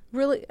feel?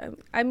 Really,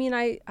 I mean,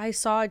 I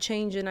saw a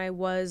change, and I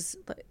was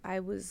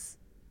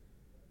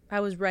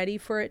ready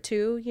for it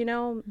too, you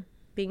know,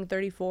 being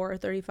 34 or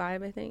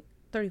 35, I think.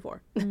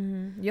 34.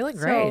 You look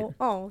great.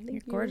 Thank you.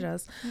 You're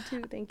gorgeous. You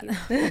too. Thank you.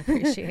 I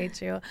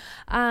appreciate you.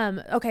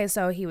 Okay,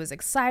 so he was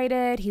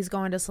excited. He's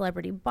going to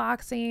celebrity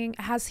boxing.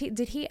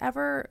 Did he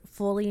ever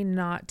fully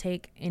not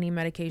take any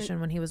medication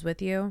when he was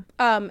with you?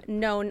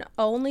 No,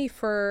 only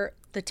for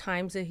the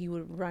times that he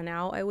would run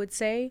out, I would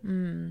say.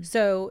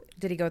 So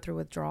did he go through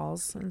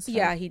withdrawals and stuff?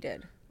 Yeah, he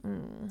did.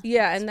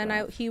 Yeah, and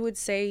then he would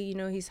say, you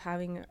know, he's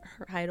having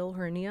a hiatal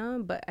hernia,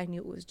 but I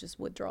knew it was just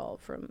withdrawal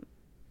from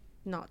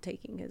not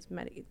taking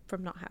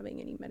from not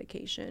having any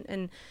medication.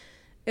 And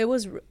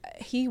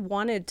he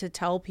wanted to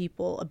tell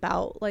people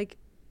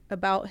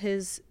about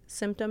his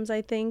symptoms,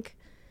 I think,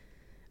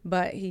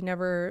 but he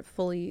never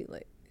fully,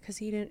 like, because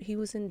he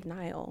was in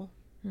denial.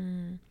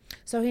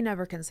 So he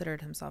never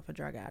considered himself a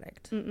drug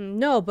addict?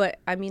 No, but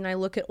I mean, I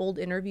look at old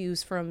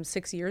interviews from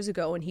 6 years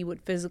ago, and he would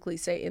physically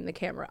say in the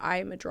camera, I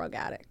am a drug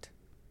addict.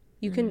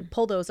 You can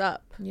pull those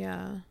up.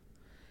 Yeah.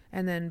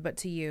 And then, but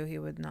to you, he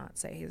would not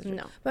say he's...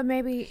 No. But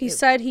maybe... He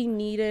said he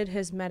needed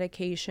his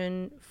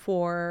medication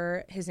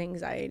for his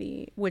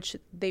anxiety, which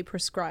they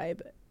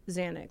prescribe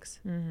Xanax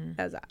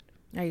as that.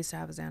 I used to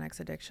have a Xanax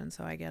addiction,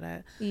 so I get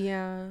it.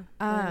 Yeah,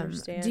 I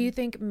understand. Do you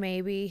think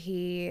maybe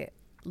he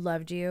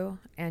loved you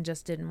and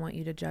just didn't want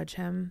you to judge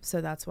him,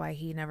 so that's why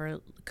he never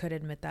could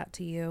admit that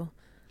to you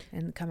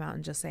and come out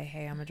and just say,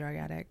 hey, I'm a drug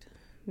addict?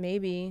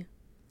 Maybe.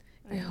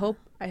 I hope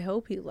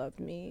he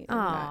loved me.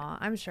 Aw,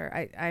 I'm sure.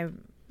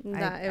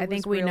 I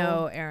think we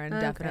know Aaron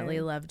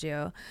definitely loved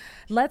you.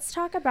 Let's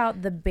talk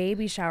about the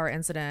baby shower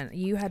incident.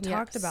 You had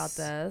talked about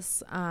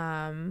this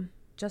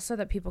just so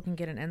that people can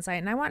get an insight.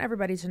 And I want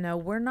everybody to know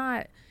we're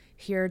not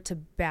here to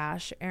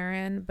bash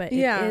Aaron, but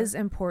it is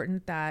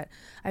important that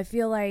I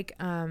feel like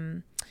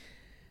the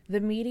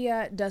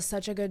media does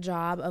such a good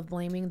job of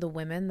blaming the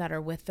women that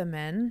are with the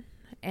men.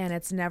 And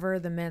it's never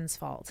the men's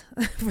fault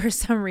for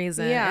some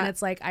reason. Yeah. And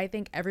it's like, I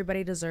think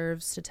everybody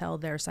deserves to tell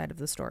their side of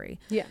the story.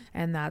 Yeah.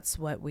 And that's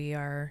what we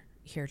are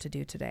here to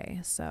do today.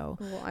 So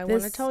I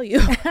want to tell you.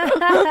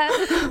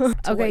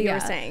 Okay, you were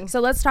saying. So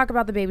let's talk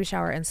about the baby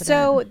shower incident.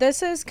 So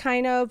this is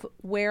kind of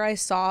where I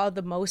saw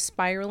the most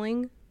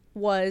spiraling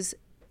was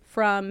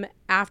from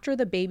after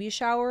the baby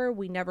shower.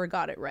 We never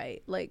got it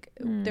right. Like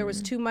there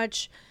was too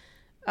much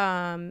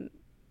not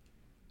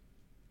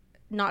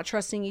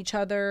trusting each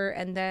other,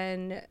 and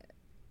then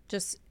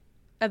just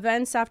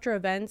events after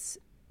events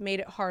made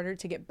it harder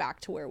to get back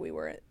to where we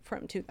were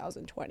from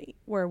 2020,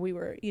 where we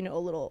were, you know, a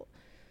little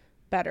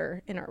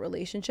better in our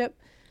relationship.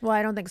 Well,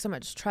 I don't think so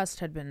much trust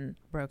had been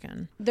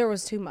broken. There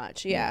was too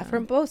much,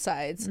 from both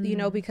sides,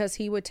 because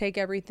he would take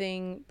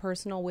everything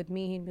personal with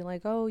me. He'd be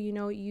like, oh,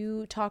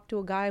 you talked to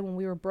a guy when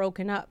we were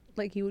broken up.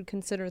 Like, he would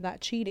consider that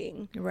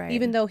cheating. Right.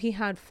 Even though he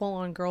had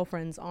full-on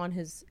girlfriends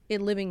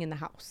living in the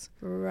house.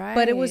 Right.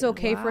 But it was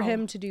okay for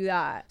him to do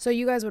that. So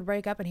you guys would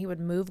break up and he would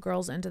move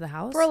girls into the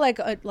house? For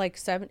like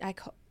 7, I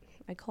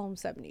call him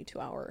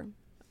 72-hour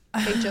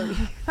HOE.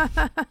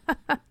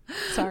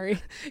 Sorry.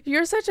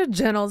 You're such a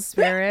gentle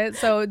spirit.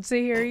 So to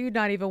hear you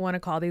not even want to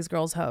call these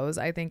girls hoes,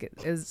 I think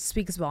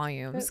speaks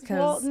volumes.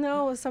 Well,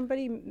 no,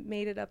 somebody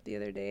made it up the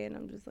other day and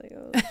I'm just like,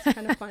 oh, it's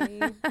kind of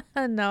funny.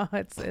 No,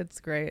 it's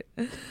great.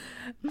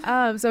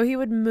 So he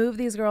would move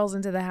these girls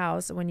into the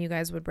house when you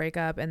guys would break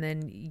up and then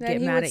get mad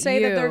at you. He would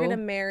say that they're going to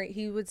marry.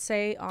 He would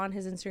say on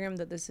his Instagram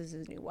that this is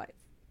his new wife.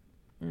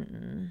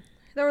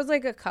 There was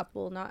like a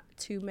couple, not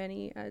too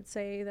many, I'd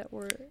say, that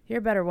were... You're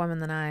a better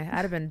woman than I.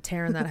 I'd have been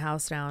tearing that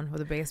house down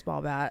with a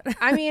baseball bat.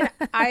 I mean,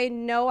 I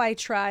know I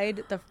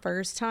tried the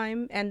first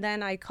time, and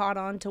then I caught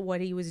on to what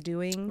he was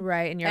doing.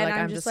 Right, and you're like,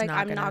 I'm just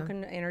not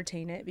going to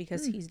entertain it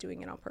because he's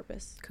doing it on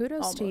purpose.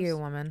 Kudos to you,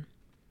 woman.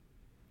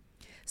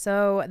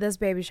 So, this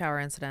baby shower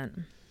incident.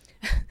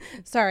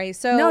 Sorry.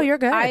 So no, you're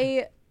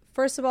good.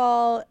 First of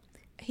all,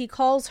 he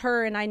calls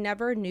her, and I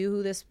never knew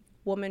who this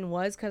woman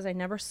was because I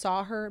never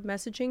saw her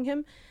messaging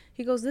him.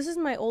 He goes, this is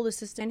my old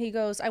assistant. He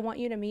goes, I want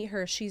you to meet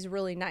her. She's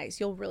really nice.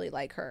 You'll really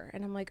like her.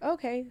 And I'm like,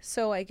 okay.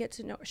 So I get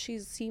to know, she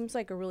seems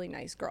like a really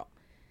nice girl.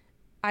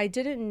 I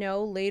didn't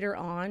know later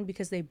on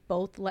because they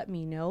both let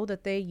me know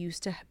that they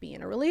used to be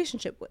in a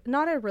relationship.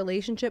 Not a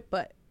relationship,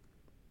 but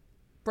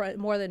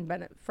more than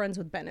friends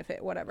with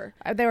benefit, whatever.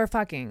 They were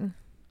fucking.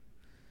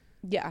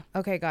 Yeah.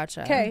 Okay,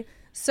 gotcha. Okay.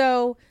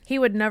 So he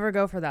would never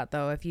go for that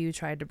though if you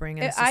tried to bring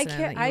an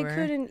assistant.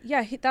 Couldn't.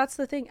 Yeah, that's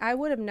the thing. I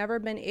would have never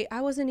been.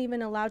 I wasn't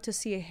even allowed to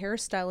see a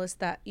hairstylist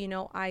that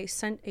I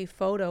sent a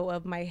photo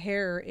of my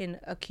hair in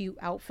a cute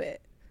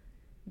outfit.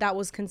 That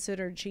was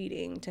considered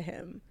cheating to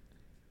him.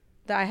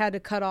 That I had to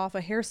cut off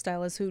a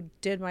hairstylist who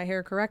did my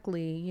hair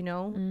correctly.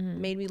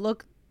 Made me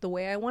look the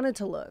way I wanted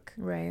to look.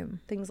 Right.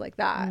 Things like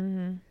that.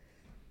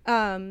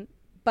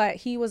 But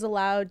he was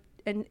allowed.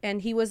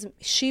 And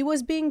she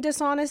was being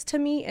dishonest to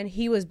me, and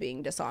he was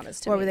being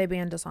dishonest to me. What were they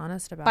being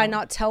dishonest about? By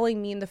not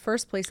telling me in the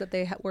first place that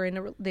they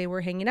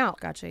were hanging out.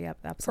 Gotcha. Yep.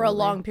 Absolutely. For a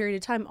long period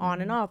of time,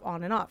 on and off,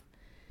 on and off.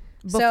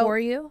 Before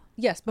you?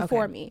 Yes,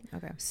 before me.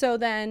 Okay. So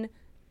then,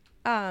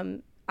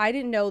 I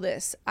didn't know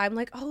this. I'm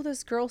like, oh,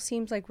 this girl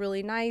seems like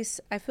really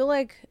nice. I feel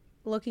like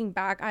looking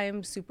back, I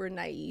am super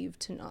naive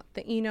to not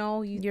think,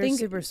 you're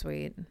super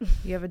sweet.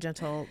 You have a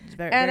gentle,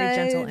 very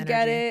gentle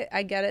energy.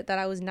 I get it that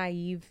I was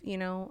naive,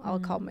 I'll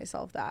call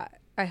myself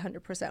that. I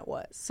 100%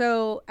 was.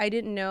 So I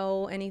didn't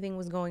know anything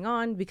was going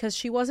on because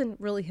she wasn't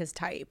really his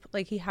type.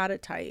 Like, he had a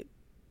type.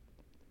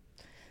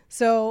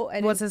 So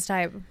what's his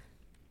type?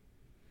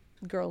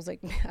 Girls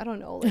like, I don't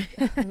know, like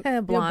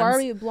blondes.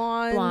 Barbie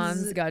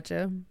blondes.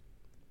 Gotcha.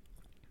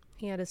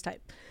 He had his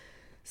type.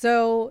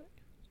 So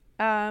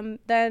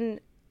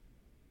then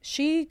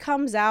she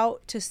comes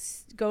out to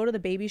go to the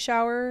baby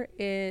shower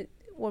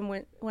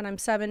when I'm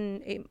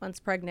 7-8 months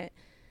pregnant.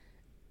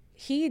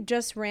 He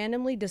just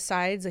randomly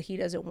decides that he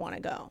doesn't want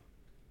to go.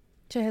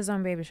 To his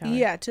own baby shower?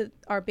 Yeah, to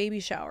our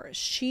baby shower.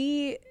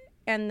 She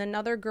and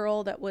another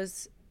girl that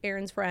was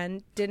Aaron's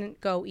friend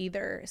didn't go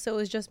either. So it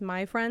was just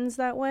my friends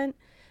that went.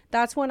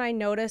 That's when I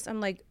noticed,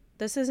 I'm like,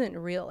 this isn't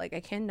real. Like,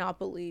 I cannot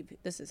believe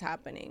this is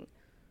happening.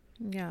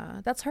 Yeah,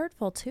 that's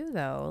hurtful too,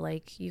 though.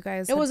 Like, you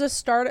guys. It was a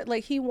start.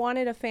 Like, he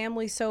wanted a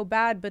family so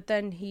bad, but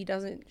then he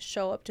doesn't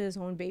show up to his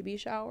own baby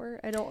shower.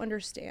 I don't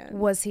understand.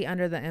 Was he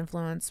under the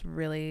influence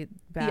really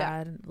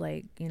bad? Yeah.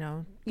 Like,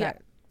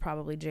 that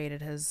probably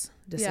jaded his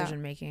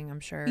decision making,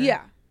 I'm sure.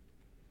 Yeah.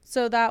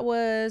 So that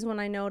was when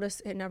I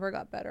noticed it never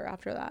got better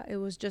after that. It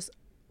was just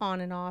on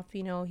and off.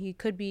 He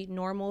could be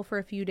normal for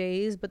a few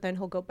days, but then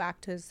he'll go back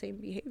to his same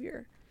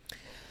behavior.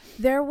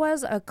 There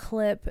was a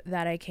clip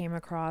that I came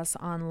across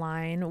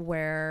online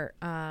where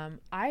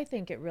I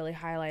think it really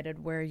highlighted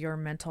where your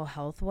mental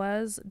health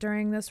was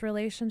during this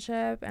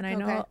relationship. And I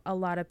know a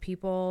lot of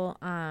people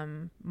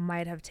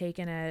might have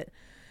taken it,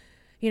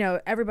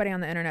 everybody on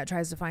the internet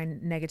tries to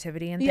find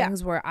negativity in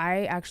things, where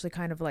I actually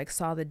kind of like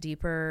saw the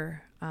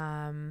deeper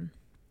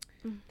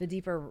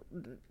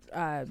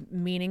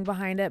meaning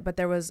behind it. But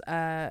there was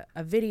a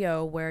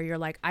video where you're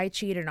like, I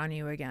cheated on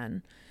you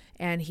again.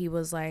 And he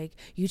was like,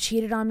 you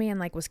cheated on me, and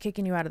like was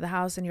kicking you out of the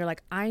house. And you're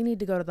like, I need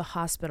to go to the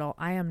hospital.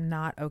 I am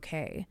not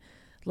okay.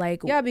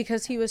 Like, yeah,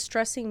 because he was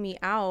stressing me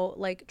out,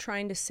 like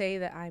trying to say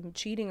that I'm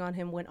cheating on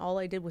him when all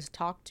I did was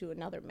talk to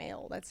another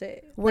male. That's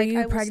it. Were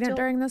you pregnant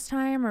during this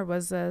time, or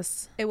was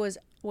this? It was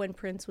when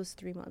Prince was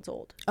 3 months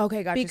old.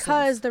 Okay, gotcha.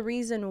 Because the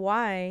reason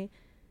why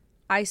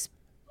I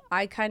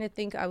kind of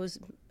think I was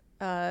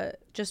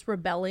just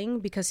rebelling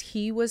because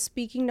he was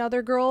speaking to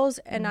other girls.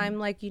 And I'm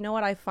like, you know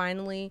what? I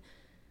finally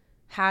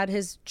had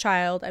his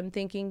child, I'm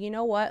thinking, you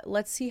know what?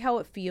 Let's see how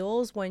it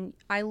feels when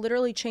I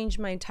literally changed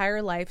my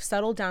entire life,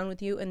 settled down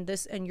with you, and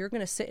you're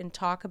going to sit and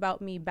talk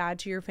about me bad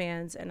to your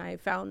fans. And I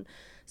found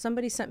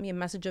somebody sent me a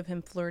message of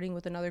him flirting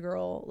with another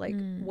girl, like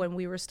when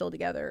we were still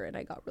together, and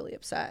I got really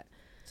upset.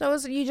 So it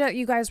was,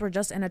 you guys were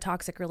just in a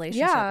toxic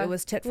relationship. Yeah, it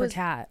was tit for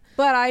tat.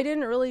 But I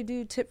didn't really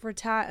do tit for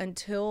tat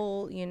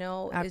until,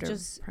 After it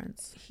just,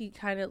 Prince. he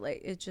kind of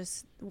like, it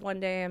just,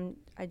 one day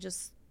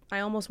I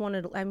almost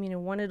wanted I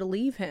wanted to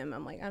leave him.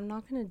 I'm like, I'm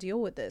not going to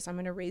deal with this. I'm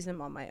going to raise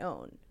him on my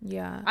own.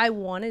 Yeah. I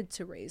wanted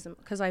to raise him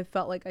because I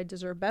felt like I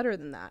deserved better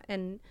than that.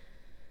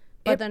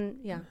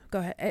 Go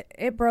ahead.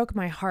 It broke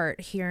my heart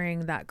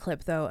hearing that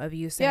clip though of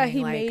you saying,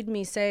 he made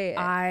me say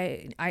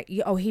it.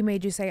 He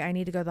made you say I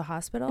need to go to the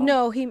hospital?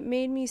 No, he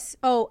made me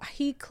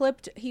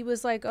he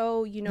was like,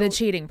 the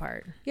cheating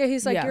part. Yeah,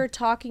 he's like, you're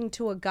talking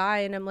to a guy,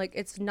 and I'm like,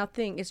 it's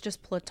nothing, it's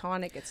just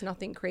platonic, it's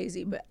nothing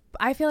crazy. But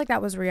I feel like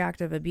that was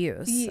reactive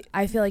abuse.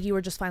 I feel like you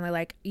were just finally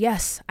like,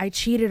 yes, I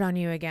cheated on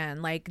you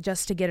again, like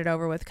just to get it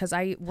over with. Because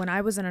when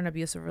I was in an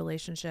abusive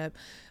relationship,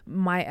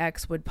 my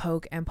ex would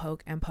poke and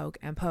poke and poke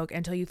and poke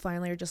until you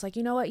finally are just like,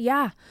 you know what?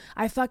 Yeah,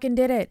 I fucking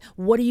did it.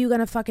 What are you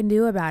gonna fucking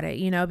do about it?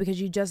 Because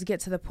you just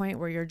get to the point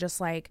where you're just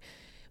like,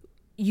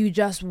 you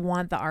just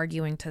want the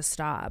arguing to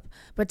stop.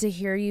 But to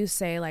hear you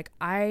say like,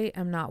 I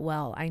am not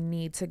well, I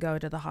need to go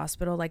to the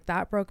hospital, like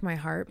that broke my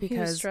heart, because he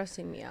was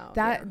stressing me out.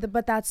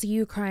 But that's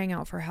you crying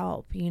out for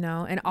help,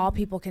 and all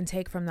people can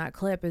take from that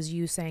clip is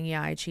you saying,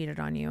 yeah, I cheated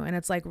on you. And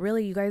it's like,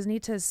 really, you guys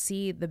need to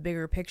see the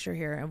bigger picture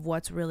here of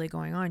what's really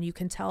going on. You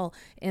can tell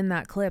in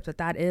that clip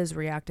that is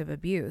reactive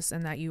abuse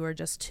and that you are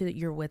just to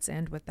your wits'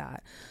 end with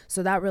that.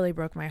 So that really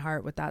broke my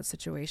heart with that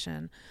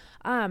situation.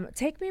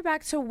 Take me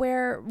back to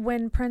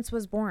when Prince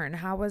was born.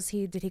 How was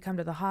he? Did he come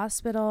to the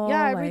hospital?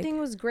 Yeah, everything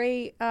was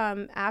great.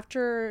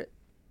 After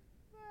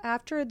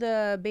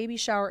the baby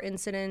shower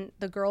incident,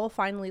 the girl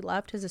finally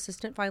left. His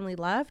assistant finally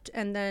left.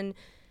 And then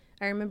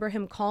I remember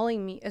him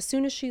calling me. As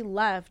soon as she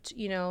left,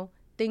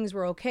 things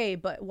were okay.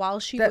 But while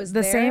she was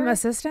there. The same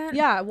assistant?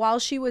 Yeah, while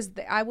she was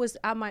there, I was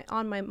on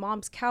my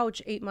mom's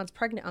couch, 8 months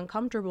pregnant,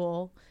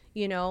 uncomfortable,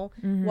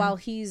 while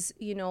he's,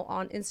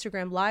 on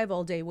Instagram Live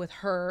all day with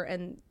her.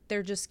 And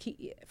they're just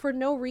for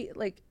no reason,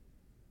 like,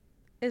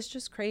 it's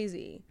just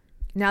crazy.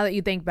 Now that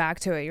you think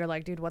back to it, you're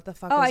like, dude, what the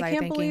fuck was I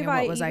thinking and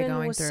what was I going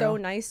through? I was so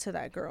nice to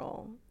that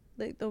girl.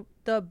 Like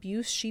the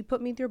abuse she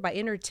put me through by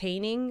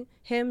entertaining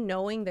him,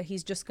 knowing that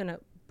he's just gonna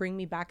bring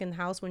me back in the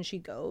house when she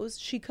goes.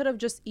 She could have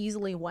just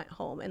easily went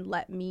home and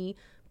let me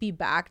be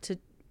back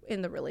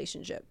in the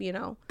relationship,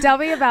 Tell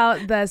me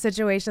about the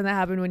situation that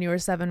happened when you were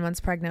 7 months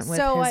pregnant with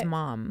his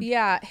mom.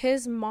 Yeah,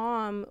 his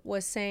mom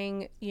was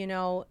saying,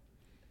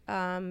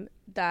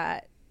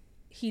 that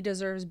he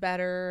deserves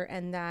better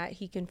and that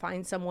he can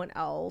find someone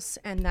else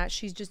and that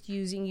she's just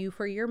using you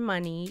for your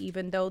money,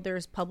 even though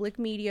there's public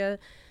media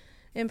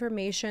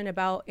information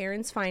about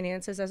Aaron's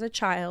finances as a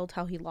child,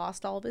 how he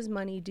lost all of his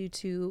money due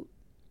to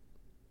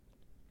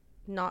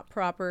not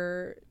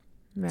proper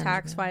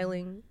tax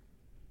filing,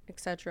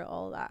 etc.,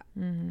 all that.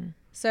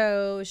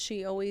 So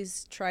she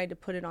always tried to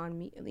put it on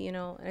me, and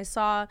I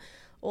saw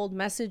old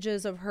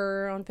messages of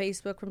her on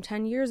Facebook from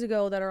 10 years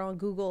ago that are on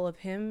Google of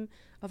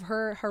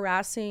her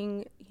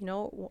harassing,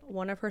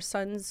 one of her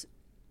son's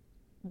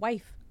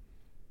wife,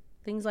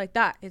 things like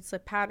that. It's a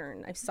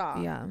pattern I saw.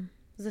 Yeah.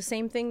 It's the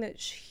same thing that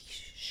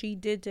she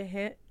did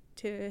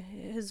to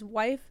his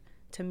wife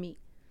to me.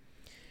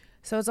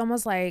 So it's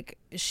almost like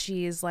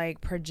she's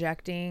like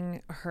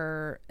projecting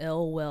her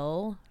ill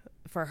will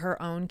for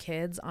her own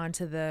kids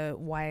onto the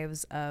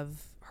wives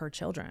of her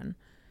children.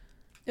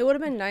 It would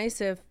have been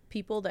nice if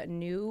people that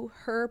knew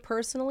her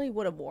personally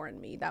would have warned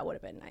me. That would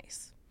have been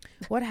nice.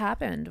 What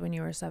happened when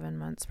you were 7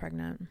 months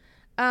pregnant?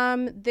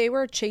 They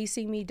were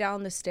chasing me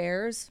down the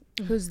stairs.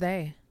 Who's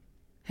they?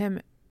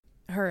 Him,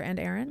 her, and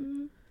Aaron?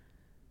 Mm-hmm.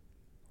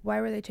 Why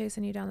were they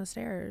chasing you down the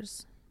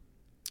stairs?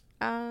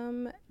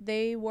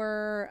 They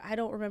were, I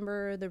don't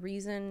remember the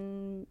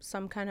reason,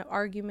 some kind of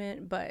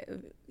argument, but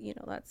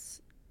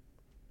that's.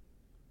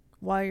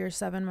 While you're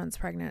 7 months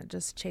pregnant,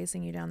 just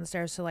chasing you down the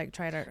stairs to like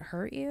try to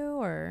hurt you,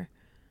 or?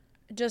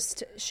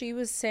 Just, she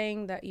was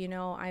saying that,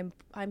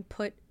 I'm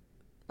put,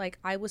 like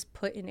I was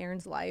put in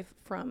Aaron's life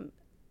from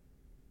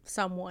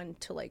someone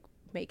to like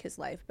make his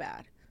life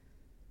bad.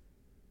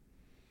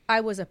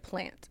 I was a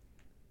plant.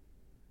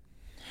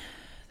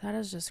 That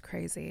is just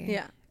crazy.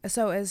 Yeah.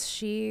 So is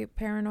she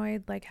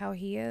paranoid like how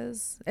he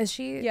is? Is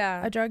she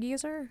a drug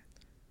user?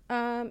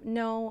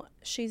 No,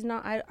 she's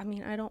not. I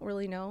mean, I don't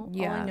really know.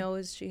 Yeah. All I know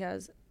is she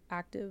has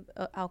active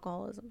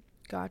alcoholism.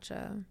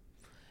 Gotcha.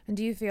 And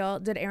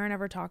did Aaron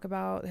ever talk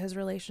about his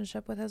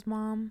relationship with his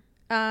mom?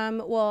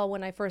 Well,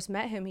 when I first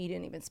met him, he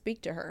didn't even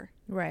speak to her.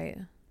 Right.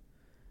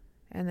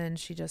 And then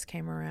she just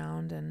came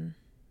around and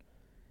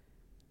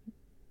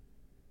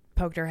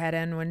poked her head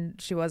in when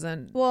she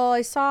wasn't. Well,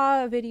 I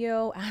saw a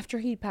video after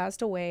he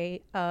passed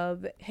away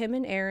of him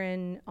and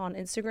Aaron on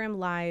Instagram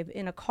Live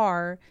in a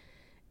car,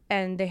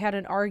 and they had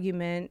an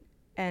argument,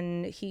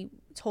 and he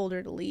told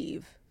her to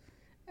leave,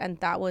 and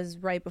that was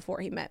right before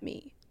he met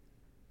me.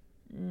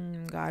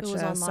 Gotcha. It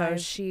was on So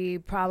live. she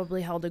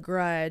probably held a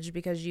grudge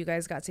because you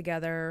guys got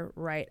together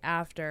right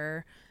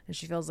after, and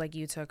she feels like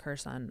you took her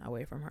son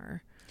away from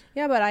her.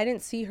 Yeah, but I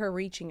didn't see her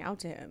reaching out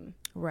to him.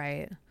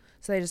 Right.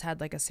 So they just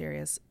had like a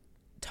serious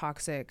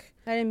toxic.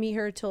 I didn't meet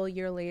her till a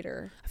year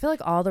later. I feel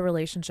like all the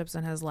relationships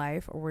in his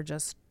life were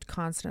just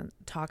constant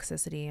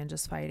toxicity and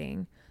just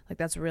fighting. Like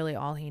that's really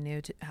all he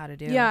knew how to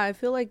do. Yeah, I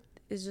feel like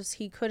it's just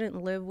he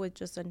couldn't live with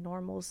just a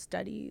normal,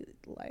 steady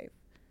life.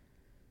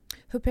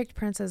 Who picked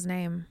Prince's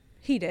name?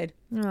 He did.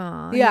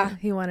 Oh, Yeah.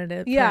 He wanted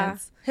it. Yeah.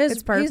 Prince. His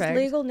It's perfect. His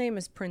legal name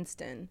is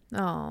Princeton.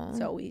 Oh.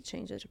 So we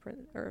changed it to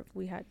Prince, or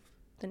we had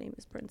the name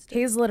is Princeton.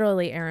 He's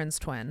literally Aaron's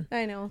twin.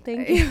 I know.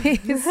 Thank you.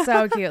 He's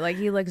so cute. Like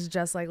he looks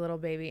just like little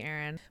baby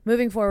Aaron.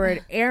 Moving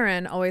forward,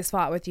 Aaron always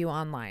fought with you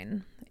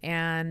online.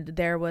 And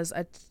there was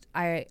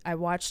I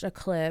watched a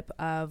clip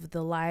of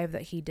the live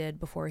that he did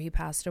before he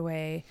passed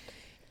away,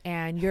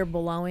 and you're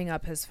blowing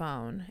up his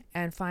phone.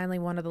 And finally,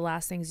 one of the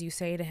last things you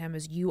say to him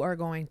is, "You are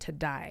going to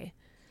die."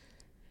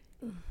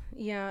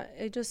 Yeah,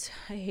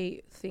 I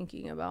hate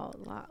thinking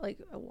about like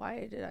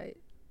why did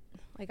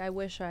I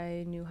wish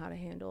I knew how to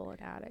handle an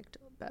addict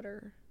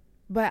better.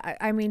 But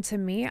I mean, to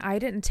me, I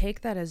didn't take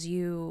that as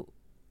you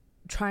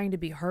trying to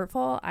be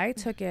hurtful. I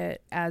took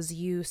it as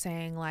you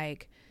saying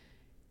like,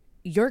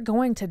 you're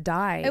going to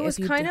die. It was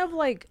kind of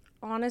like,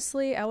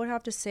 honestly, I would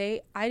have to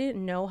say I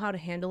didn't know how to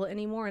handle it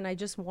anymore, and I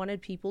just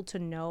wanted people to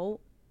know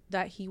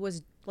that he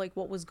was like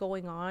what was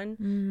going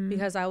on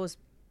because I was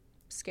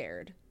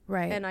scared.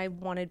 Right. And I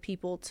wanted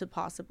people to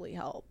possibly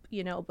help,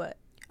 but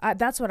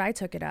that's what I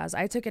took it as.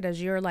 I took it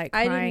as you're like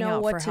crying I didn't know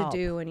out what for to help.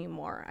 do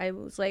anymore. I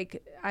think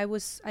I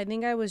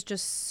was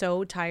just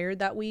so tired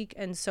that week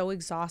and so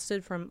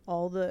exhausted from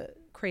all the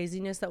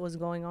craziness that was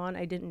going on.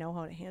 I didn't know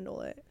how to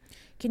handle it.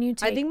 Can you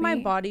take I think my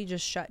me- body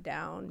just shut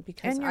down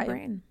because and your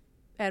brain.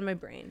 And my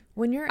brain.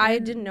 When you're I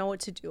didn't know what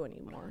to do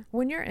anymore.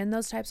 When you're in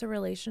those types of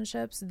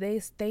relationships,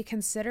 they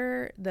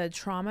consider the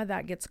trauma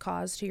that gets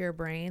caused to your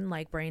brain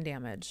like brain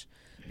damage,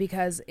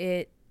 because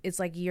it's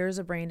like years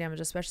of brain damage,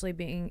 especially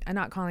being, I'm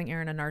not calling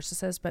Aaron a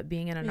narcissist, but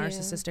being in a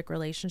narcissistic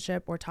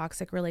relationship or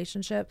toxic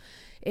relationship,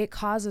 it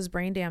causes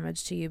brain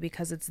damage to you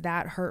because it's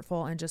that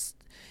hurtful, and just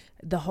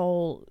the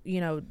whole,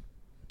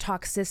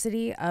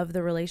 toxicity of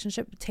the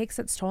relationship takes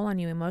its toll on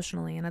you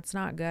emotionally, and it's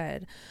not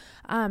good.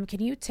 Can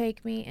you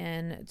take me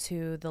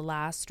into the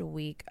last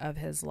week of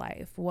his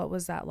life? What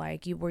was that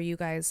like? Were you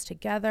guys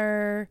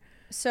together?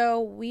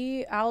 So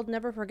I'll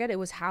never forget, it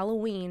was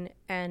Halloween,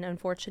 and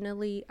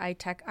unfortunately I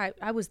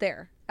was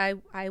there. I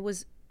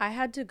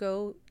had to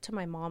go to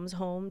my mom's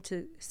home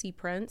to see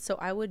Prince, so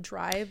I would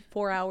drive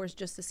 4 hours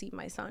just to see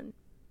my son.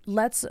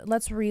 Let's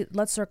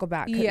circle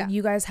back. Yeah.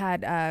 You guys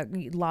had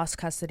lost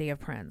custody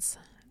of Prince.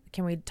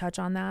 Can we touch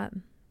on that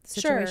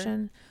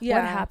situation? Sure. Yeah.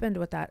 What happened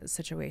with that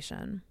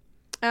situation?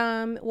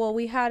 Well,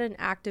 we had an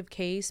active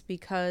case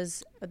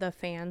because the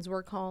fans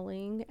were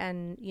calling,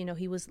 and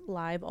he was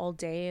live all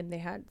day, and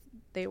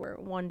they were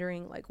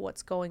wondering like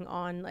what's going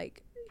on,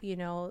 like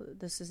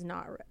this is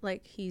not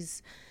like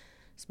he's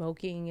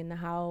smoking in the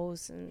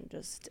house, and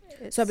just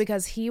so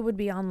because he would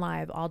be on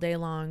live all day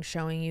long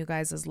showing you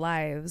guys his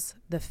lives,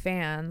 the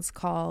fans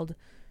called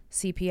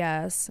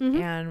CPS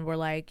and were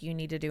like, you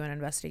need to do an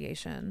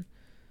investigation.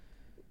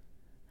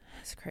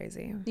 It's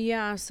crazy.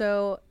 Yeah,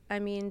 so I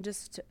mean,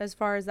 just as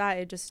far as that,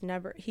 it just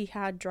never, he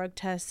had drug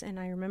tests, and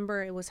I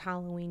remember it was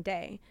Halloween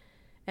day,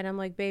 and I'm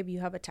like, babe, you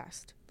have a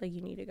test, like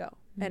you need to go.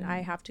 And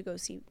I have to go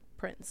see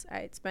Prince.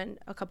 It's been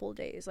a couple of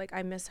days, like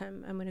I miss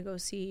him. I'm gonna go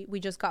see, we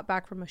just got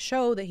back from a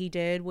show that he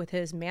did with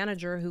his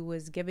manager who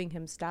was giving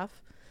him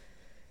stuff,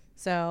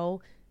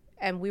 so,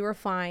 and we were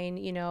fine.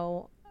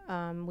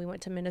 We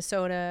went to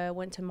Minnesota,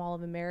 went to Mall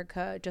of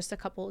America, just a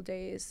couple of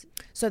days.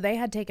 So they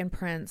had taken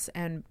Prince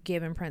and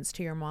given Prince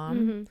to your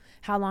mom.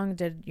 How long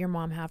did your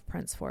mom have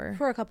Prince for?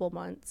 For a couple of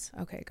months.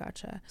 Okay,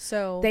 gotcha.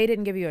 So they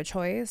didn't give you a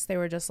choice. They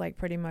were just like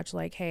pretty much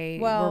like, hey,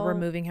 we're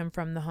removing him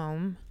from the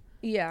home.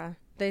 Yeah,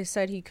 they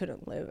said he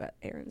couldn't live at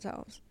Aaron's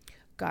house.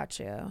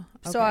 Gotcha.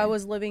 Okay. So I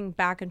was living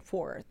back and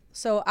forth.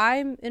 So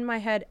I'm in my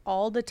head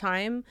all the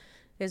time,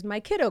 is my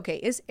kid okay?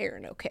 Is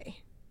Aaron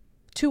okay?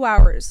 2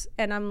 hours,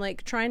 and I'm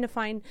like trying to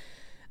find,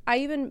 I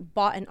even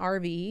bought an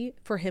RV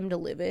for him to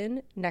live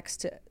in next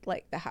to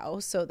like the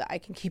house so that I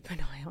can keep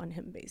an eye on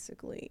him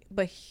basically,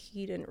 but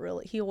he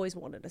always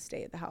wanted to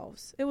stay at the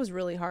house. It was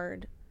really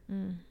hard.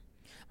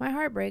 My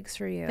heart breaks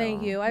for you.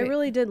 Thank you. I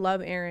really did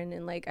love Aaron,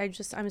 and like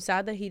I'm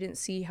sad that he didn't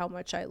see how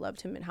much I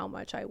loved him and how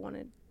much I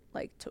wanted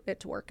like it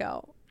to work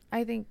out.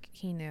 I think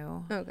he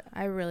knew. Okay.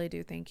 I really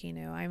do think he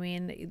knew. I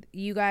mean,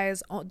 you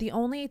guys, the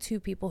only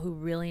two people who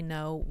really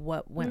know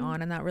what went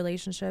on in that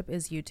relationship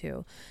is you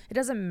two. It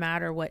doesn't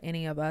matter what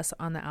any of us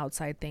on the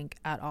outside think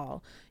at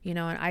all, and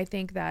I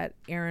think that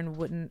Aaron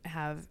wouldn't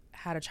have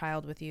had a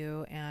child with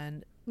you,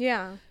 and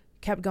Yeah,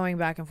 kept going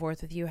back and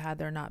forth with you had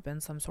there not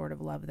been some sort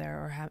of love there,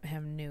 or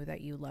him knew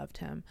that you loved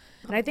him.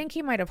 And I think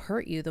he might have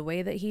hurt you the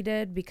way that he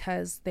did,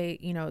 because they,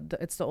 you know,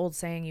 it's the old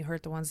saying, you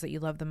hurt the ones that you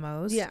love the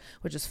most,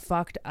 which is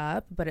fucked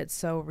up, but it's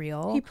so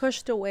real. He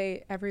pushed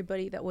away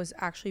everybody that was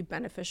actually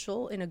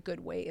beneficial in a good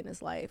way in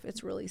his life.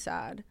 It's really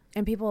sad.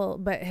 And people,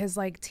 but his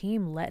like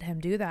team let him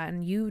do that,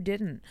 and you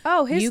didn't.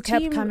 Oh, you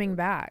kept coming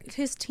back.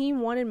 His team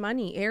wanted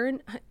money.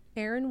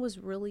 Aaron was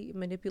really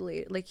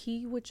manipulated. Like,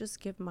 he would just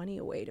give money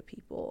away to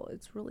people.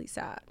 It's really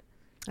sad.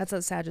 That's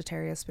a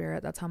Sagittarius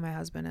spirit. That's how my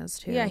husband is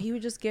too. Yeah, he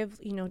would just give,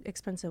 you know,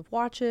 expensive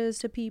watches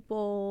to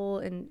people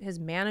and his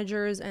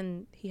managers,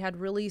 and he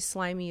had really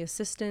slimy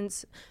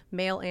assistants,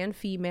 male and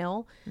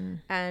female,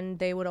 and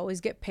they would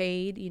always get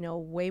paid, you know,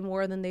 way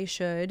more than they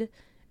should,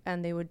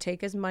 and they would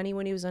take his money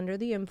when he was under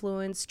the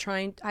influence.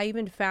 I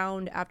even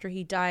found, after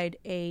he died,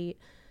 a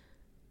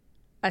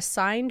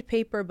signed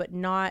paper, but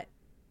not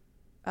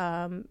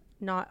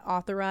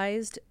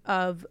authorized,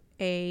 of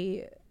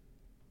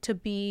to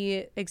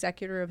be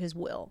executor of his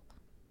will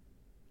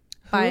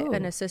by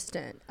an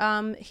assistant.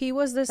 He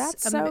was this.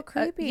 That's so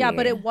creepy. Yeah,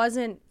 but it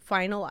wasn't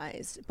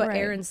finalized. But Right.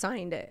 Aaron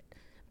signed it,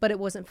 but it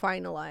wasn't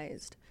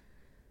finalized.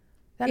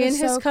 That in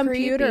is his so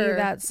computer. creepy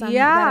that that an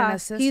Yeah,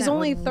 assistant he's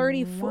only would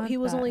 34. want He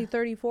was that. only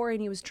 34,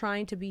 and he was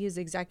trying to be his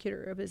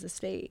executor of his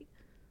estate.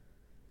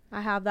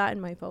 I have that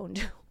in my phone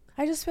too.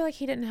 I just feel like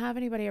he didn't have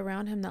anybody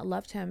around him that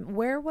loved him.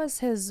 Where was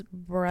his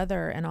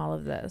brother in all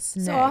of this? So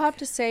Nick? I'll have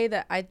to say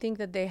that I think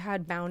that they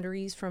had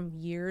boundaries from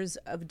years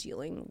of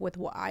dealing with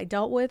what I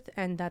dealt with,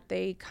 and that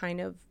they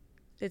kind of,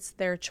 it's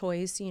their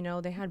choice, you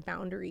know, they had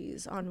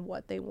boundaries on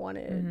what they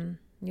wanted.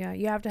 Yeah,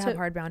 you have to have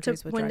hard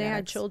boundaries with when drug they had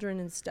addicts. children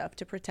and stuff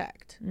to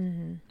protect.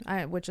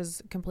 Which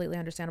is completely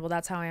understandable.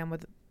 That's how I am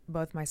with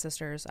both my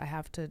sisters. I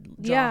have to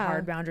draw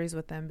hard boundaries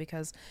with them,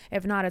 because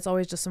if not, it's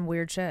always just some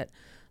weird shit.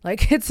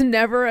 Like, it's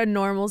never a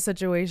normal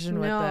situation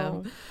with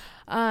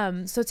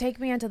them. So take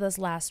me into this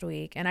last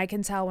week, and I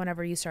can tell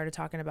whenever you started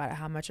talking about it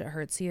how much it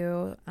hurts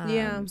you.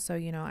 So,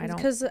 you know, I don't,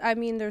 because I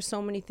mean, there's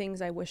so many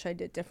things I wish I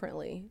did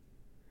differently,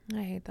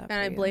 I hate that. and for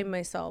I you. blame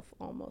myself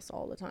almost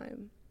all the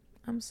time.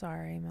 I'm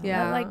sorry, Mel.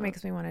 Yeah. That like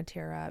makes me want to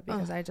tear up,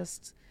 because I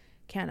just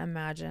can't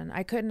imagine.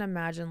 I couldn't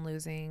imagine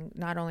losing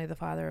not only the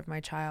father of my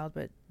child,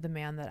 but the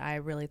man that I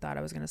really thought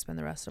I was going to spend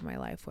the rest of my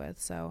life with.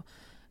 So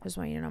I just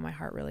want you to know my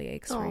heart really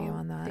aches for you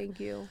on that. Thank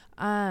you.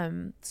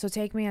 So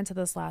take me into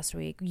this last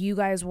week. You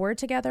guys were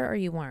together, or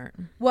you weren't?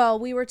 Well,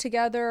 we were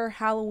together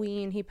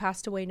Halloween. He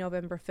passed away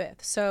November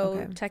 5th. So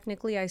Okay.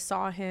 technically I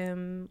saw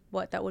him,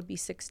 that would be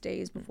 6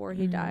 days before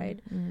he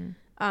died.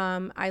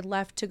 I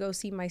left to go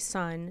see my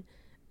son.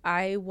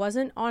 I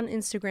wasn't on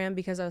Instagram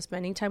because I was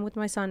spending time with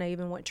my son. I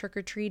even went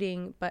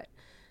trick-or-treating, but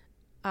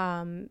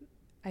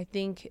I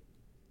think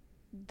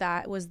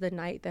that was the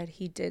night that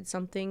he did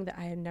something that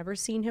I had never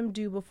seen him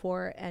do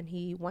before, and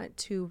he went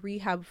to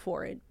rehab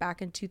for it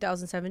back in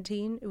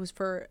 2017. It was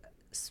for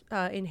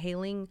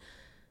inhaling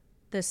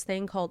this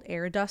thing called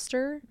air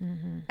duster,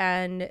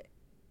 and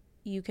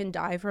you can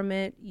die from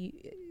it.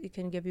 It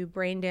can give you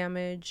brain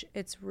damage.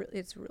 It's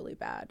really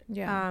bad.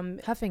 Yeah.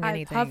 Huffing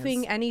anything.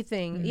 Huffing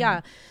anything.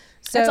 Yeah.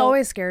 So It's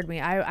always scared me.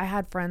 I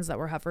had friends that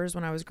were huffers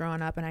when I was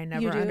growing up, and I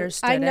never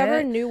understood it. I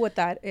never knew what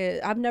that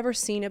is. I've never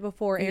seen it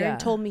before. Aaron Yeah.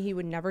 told me he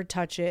would never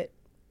touch it,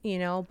 you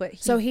know, but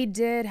So he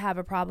did have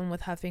a problem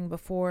with huffing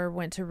before,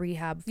 went to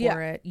rehab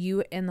for it.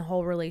 You, in the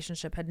whole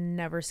relationship, had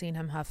never seen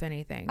him huff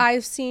anything.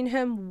 I've seen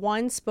him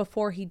once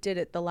before he did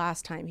it the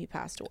last time he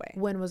passed away.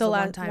 When was the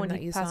one time when that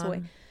he you passed saw away?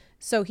 him?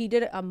 So he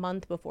did it a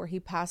month before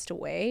he passed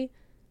away,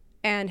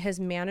 and his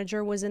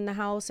manager was in the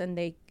house, and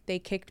they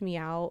kicked me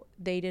out.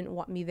 They didn't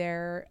want me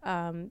there.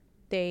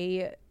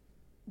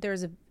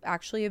 There's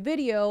actually a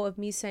video of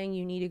me saying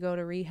you need to go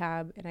to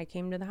rehab, and I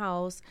came to the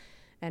house,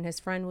 and his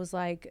friend was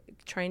like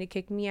trying to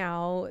kick me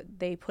out.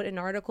 They put an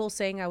article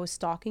saying I was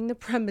stalking the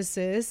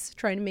premises,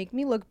 trying to make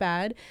me look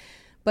bad.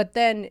 But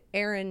then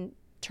Aaron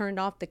turned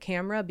off the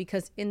camera,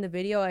 because in the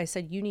video I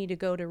said, you need to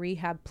go to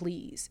rehab,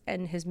 please.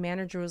 And his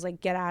manager was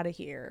like, get out of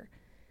here.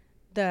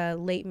 The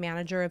late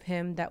manager of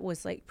him that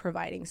was like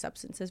providing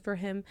substances for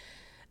him.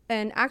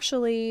 And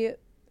actually,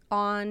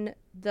 on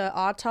the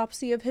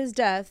autopsy of his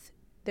death,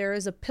 there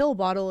is a pill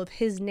bottle of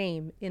his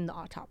name in the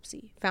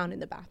autopsy found in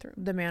the bathroom.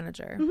 The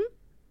manager.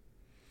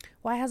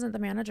 Why hasn't the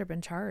manager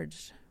been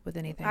charged with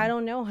anything? I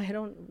don't know. I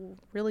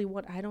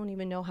don't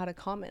even know how to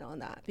comment on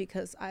that,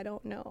 because I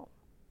don't know.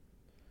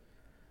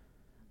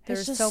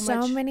 There's just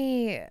so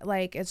many,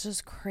 like, it's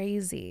just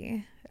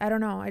crazy. I don't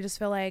know. I just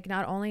feel like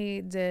not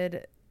only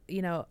did,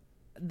 you know,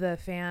 the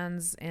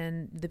fans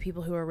and the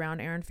people who are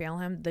around Aaron fail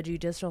him, the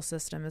judicial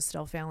system is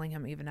still failing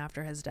him even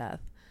after his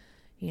death.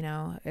 You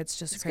know, it's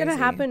just It's crazy. going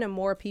to happen to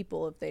more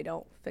people if they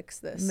don't fix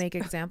this. Make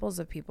examples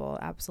of people.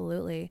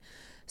 Absolutely.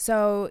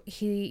 So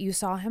you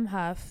saw him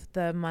huff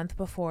the month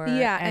before.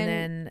 Yeah. And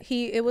then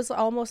it was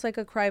almost like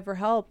a cry for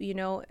help. You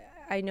know,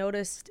 I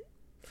noticed.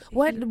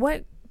 What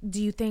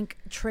do you think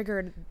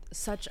triggered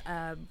such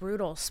a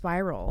brutal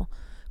spiral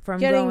from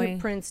getting going? your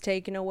prints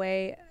taken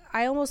away?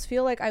 I almost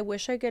feel like I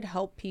wish I could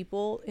help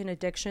people in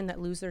addiction that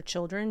lose their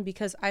children,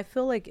 because I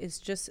feel like it's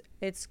just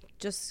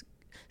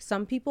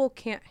some people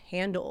can't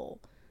handle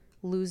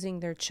losing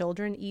their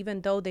children,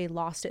 even though they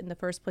lost it in the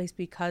first place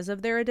because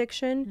of their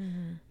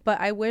addiction. But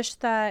I wish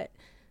that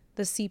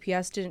the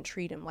CPS didn't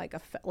treat him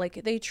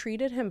like they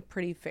treated him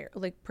pretty fair,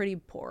 like pretty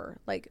poor,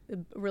 like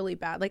really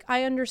bad. Like,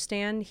 I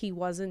understand he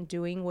wasn't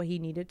doing what he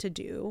needed to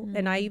do.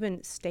 And I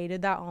even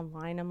stated that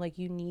online. I'm like,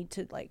 you need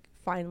to like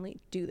finally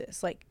do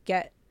this, like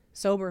get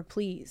sober,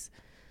 please.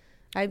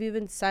 I've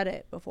even said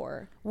it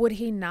before. Would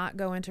he not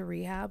go into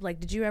rehab? Like,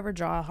 did you ever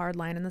draw a hard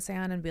line in the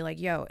sand and be like,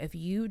 yo, if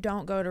you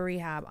don't go to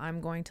rehab, I'm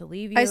going to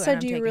leave you? I said,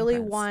 do you really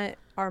want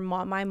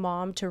my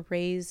mom to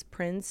raise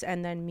Prince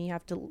and then me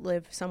have to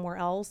live somewhere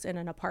else in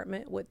an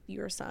apartment with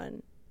your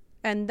son?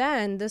 And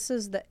then this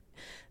is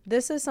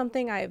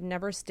something I have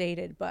never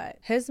stated, but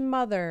his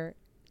mother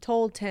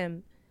told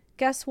him,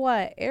 guess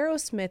what?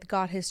 Aerosmith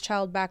got his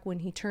child back when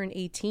he turned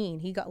 18.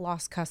 He got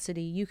lost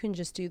custody. You can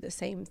just do the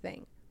same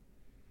thing.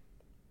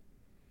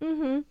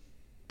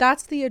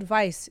 That's the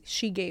advice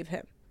she gave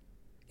him.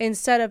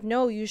 Instead of,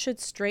 no, you should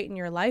straighten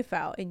your life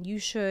out and you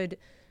should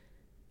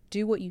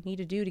do what you need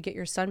to do to get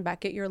your son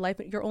back, get your life.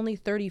 You're only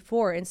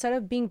 34. Instead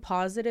of being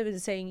positive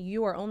and saying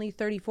you are only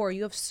 34,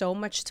 you have so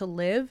much to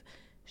live.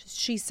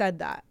 She said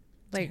that.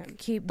 Like,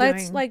 keep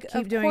That's doing, like,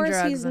 keep of doing course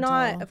drugs he's until...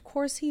 not. Of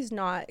course he's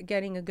not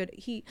getting a good.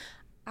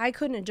 I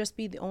couldn't just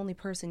be the only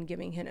person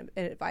giving him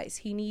advice.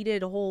 He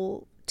needed a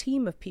whole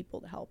team of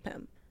people to help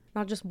him,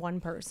 not just one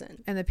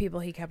person. And the people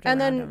he kept around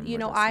around him. And then, you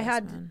know, I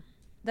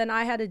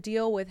had to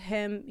deal with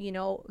him, you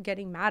know,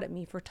 getting mad at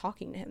me for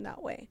talking to him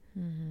that way.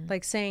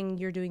 Like saying,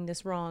 you're doing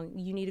this wrong.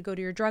 You need to go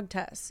to your drug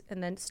test.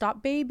 And then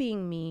stop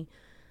babying me.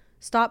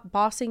 Stop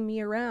bossing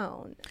me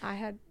around.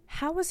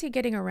 How was he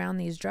getting around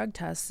these drug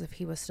tests if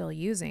he was still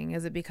using?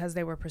 Is it because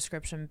they were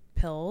prescription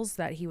pills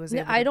that he was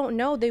able to... I don't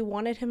know. They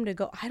wanted him to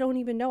go. I don't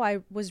even know. I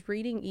was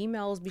reading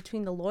emails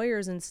between the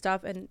lawyers and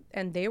stuff,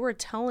 and they were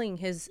telling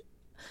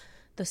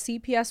the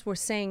CPS were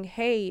saying,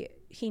 hey,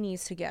 he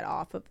needs to get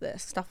off of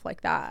this, stuff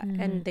like that.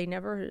 And they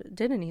never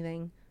did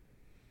anything.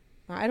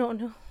 I don't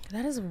know.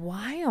 That is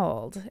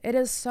wild. It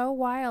is so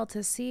wild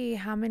to see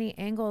how many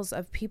angles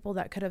of people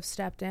that could have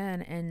stepped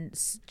in and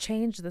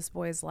changed this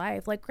boy's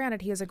life. Like,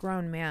 granted, he is a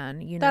grown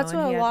man, you know. That's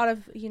what a lot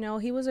of, you know,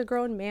 he was a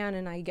grown man,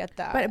 and I get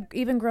that. But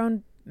even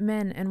grown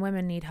men and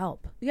women need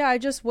help. Yeah, I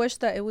just wish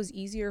that it was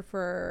easier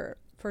for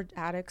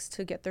addicts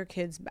to get their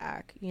kids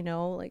back, you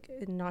know, like,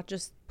 not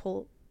just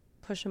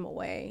push them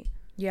away.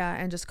 Yeah,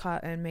 and just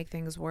make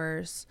things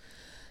worse.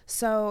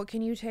 So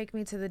can you take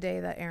me to the day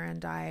that Aaron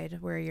died,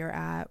 where you're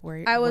at?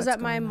 I was at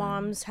my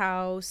mom's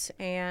house,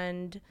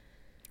 and...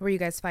 Were you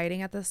guys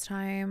fighting at this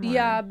time? Or?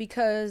 Yeah,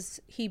 because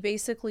he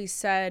basically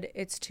said,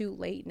 it's too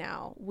late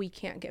now. We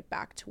can't get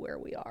back to where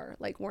we are.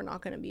 Like, we're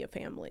not going to be a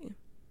family.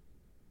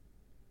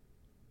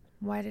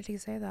 Why did he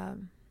say that?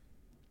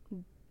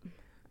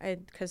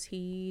 Because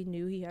he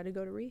knew he had to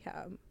go to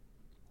rehab.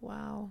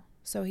 Wow.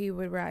 So he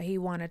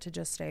wanted to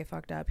just stay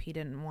fucked up. He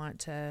didn't want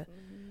to...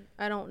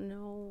 I don't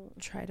know.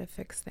 Try to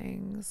fix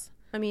things.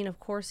 I mean, of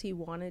course he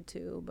wanted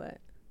to, but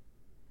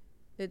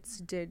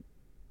did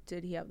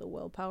he have the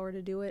willpower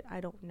to do it? I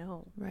don't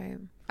know. Right.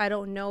 I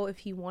don't know if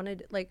he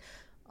wanted, like,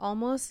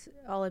 almost,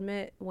 I'll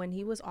admit, when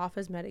he was off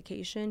his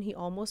medication, he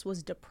almost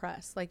was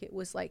depressed. Like, it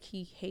was like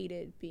he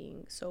hated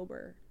being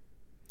sober.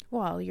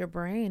 Well, your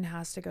brain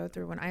has to go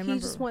through He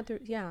just went through,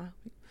 yeah.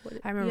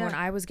 I remember when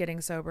I was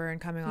getting sober and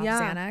coming off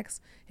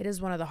Xanax, it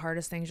is one of the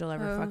hardest things you'll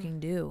ever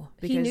fucking do.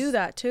 He knew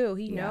that too.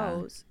 He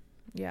knows.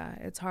 Yeah,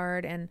 it's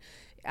hard. And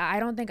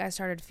I don't think I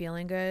started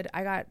feeling good.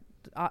 I got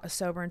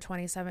sober in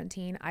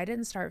 2017. I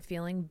didn't start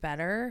feeling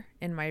better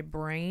in my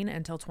brain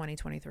until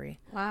 2023.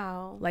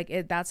 Wow.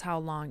 Like, that's how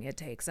long it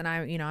takes. And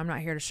I'm not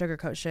here to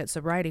sugarcoat shit.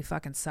 Sobriety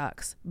fucking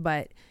sucks,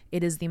 but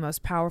it is the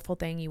most powerful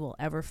thing you will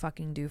ever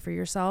fucking do for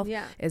yourself.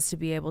 Yeah. Is to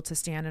be able to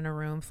stand in a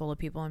room full of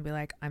people and be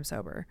like, I'm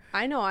sober.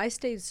 I know I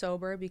stayed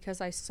sober because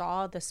I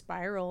saw the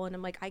spiral, and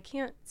I'm like, I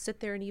can't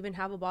sit there and even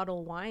have a bottle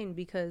of wine,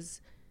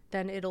 because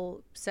then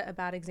it'll set a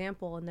bad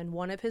example. And then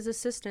one of his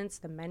assistants,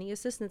 the many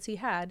assistants he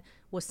had,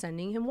 was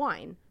sending him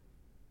wine.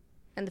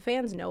 And the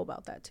fans know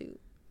about that too.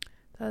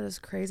 That is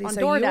crazy. On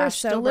so DoorDash, you were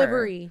sober.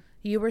 delivery.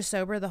 You were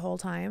sober the whole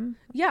time?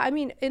 Yeah, I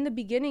mean, in the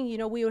beginning, you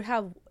know, we would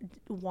have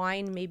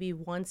wine maybe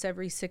once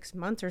every 6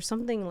 months or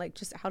something, like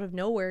just out of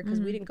nowhere,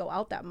 because we didn't go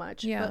out that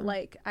much. Yeah. But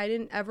like, I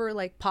didn't ever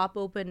like pop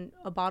open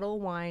a bottle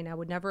of wine. I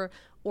would never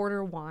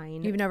order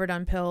wine. You've never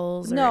done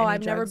pills? Or no, any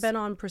I've never drugs? been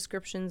on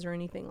prescriptions or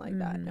anything like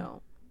that.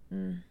 No.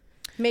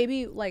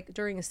 Maybe like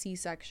during a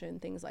C-section,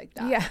 things like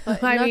that. Yeah,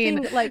 but I nothing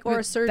mean, like, or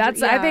a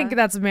surgery. I think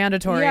that's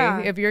mandatory. Yeah.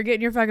 If you're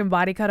getting your fucking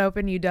body cut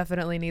open, you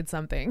definitely need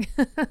something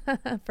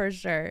for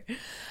sure.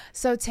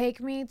 So take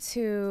me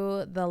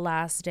to the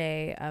last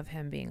day of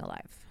him being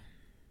alive.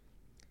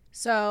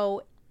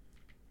 So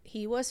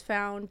he was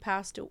found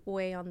passed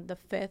away on the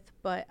 5th,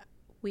 but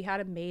we had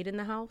a maid in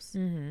the house.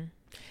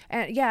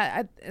 And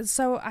yeah,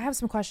 so I have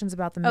some questions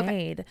about the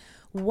maid.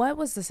 What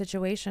was the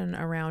situation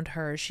around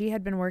her? She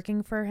had been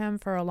working for him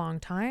for a long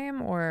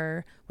time,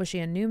 or was she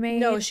a new maid?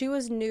 No, she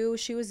was new.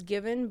 She was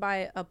given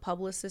by a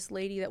publicist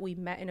lady that we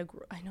met in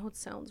I know it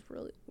sounds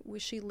really,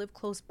 she lived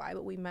close by,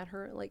 but we met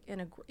her like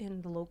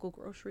in the local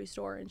grocery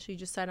store, and she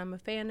just said, I'm a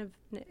fan of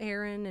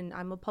Aaron and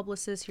I'm a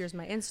publicist. Here's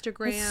my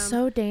Instagram. It's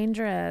so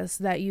dangerous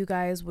that you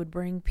guys would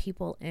bring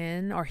people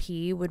in, or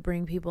he would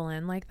bring people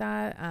in like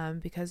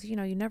that, because, you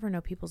know, you never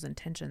know people's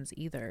intentions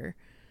either.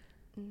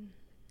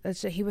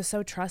 He was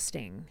so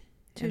trusting.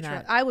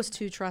 I was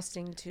too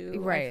trusting too.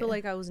 Right. I feel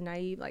like I was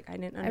naive. Like I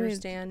didn't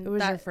understand it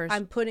was that your first...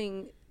 I'm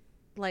putting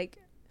like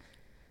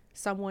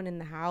someone in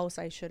the house.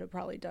 I should have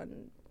probably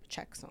done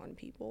checks on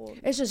people.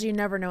 It's just you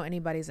never know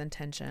anybody's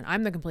intention.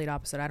 I'm the complete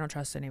opposite. I don't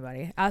trust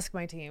anybody. Ask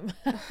my team.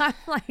 I'm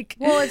like,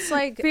 well, it's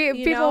like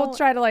people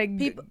try to like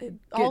people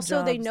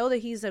also they know that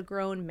he's a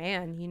grown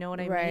man, you know what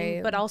I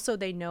mean, but also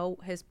they know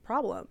his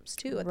problems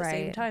too at the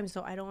same time,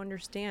 so I don't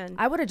understand.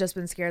 I would have just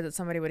been scared that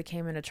somebody would have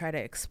came in to try to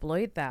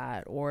exploit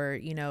that, or,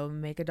 you know,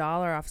 make $1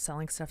 off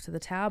selling stuff to the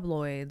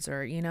tabloids,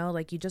 or, you know,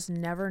 like, you just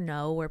never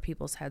know where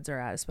people's heads are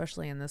at,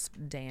 especially in this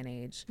day and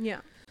age.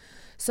 Yeah.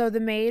 So the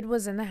maid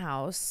was in the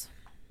house.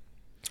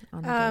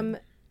 I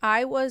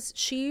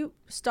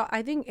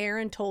think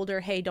Aaron told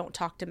her, hey, don't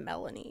talk to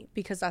Melanie,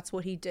 because that's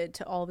what he did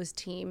to all of his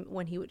team.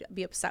 When he would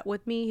be upset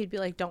with me, he'd be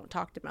like, don't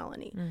talk to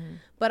Melanie.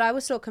 But I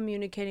was still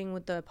communicating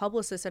with the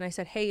publicist, and I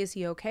said, hey, is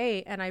he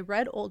okay? And I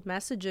read old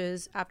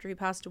messages after he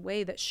passed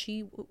away that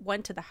she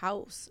went to the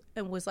house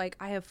and was like,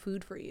 I have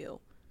food for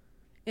you,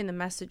 in the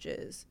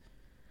messages.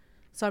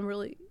 So I'm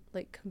really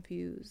like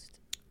confused.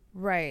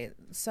 Right.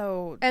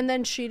 So, and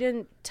then she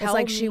didn't tell me. It's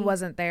like me, she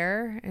wasn't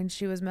there and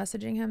she was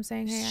messaging him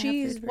saying, hey,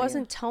 she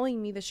wasn't telling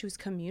me that she was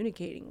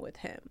communicating with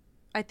him.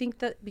 I think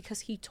that because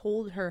he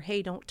told her,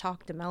 hey, don't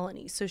talk to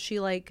Melanie. So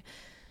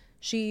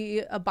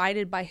she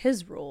abided by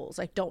his rules.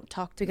 Like, don't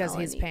talk to Melanie.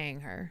 Because he's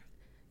paying her.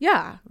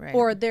 Yeah. Right.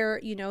 Or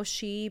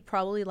she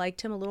probably liked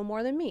him a little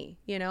more than me,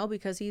 you know,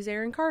 because he's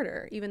Aaron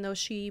Carter, even though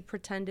she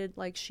pretended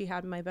like she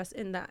had my best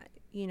in that,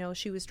 you know,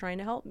 she was trying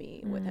to help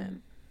me with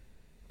him.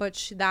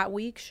 But that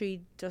week,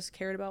 she just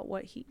cared about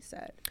what he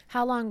said.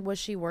 How long was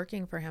she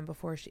working for him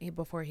before he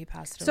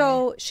passed away?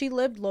 So she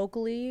lived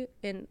locally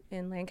in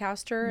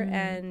Lancaster,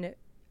 and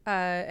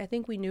I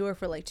think we knew her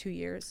for like 2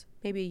 years,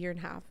 maybe a year and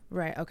a half.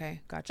 Right. Okay.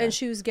 Gotcha. And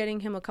she was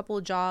getting him a couple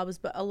of jobs,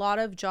 but a lot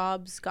of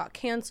jobs got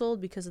canceled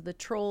because of the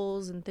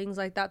trolls and things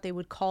like that. They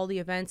would call the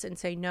events and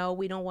say, no,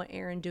 we don't want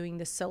Aaron doing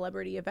this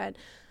celebrity event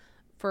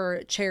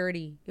for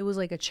charity. It was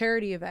like a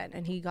charity event,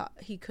 and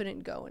he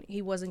couldn't go, and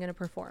he wasn't going to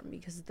perform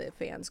because the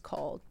fans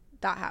called.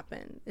 That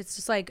happened. It's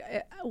just like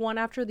one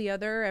after the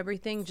other,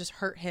 everything just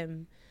hurt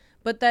him.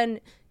 But then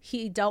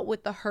he dealt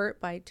with the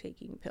hurt by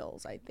taking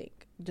pills, I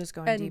think. Just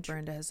going deeper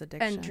into his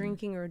addiction. And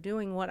drinking or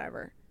doing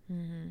whatever.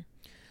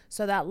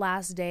 So that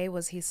last day,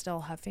 was he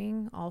still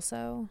huffing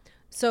also?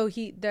 So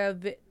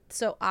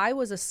so I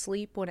was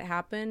asleep when it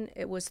happened.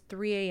 It was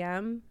 3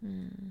 a.m.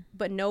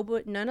 But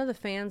none of the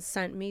fans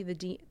sent me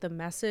the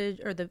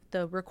message or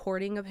the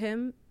recording of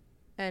him,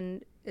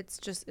 and it's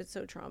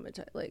so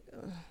traumatizing. Like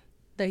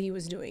that he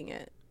was doing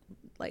it,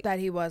 like that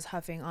he was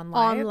huffing on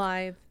live. On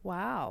live.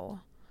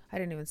 Wow, I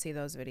didn't even see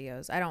those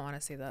videos. I don't want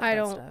to see that. I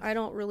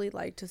don't really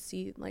like to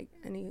see like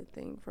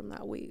anything from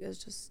that week.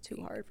 It's just too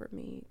hard for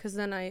me because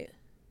then I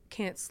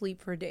can't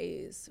sleep for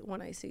days when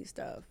I see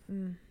stuff.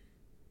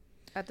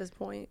 At this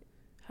point.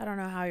 I don't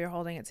know how you're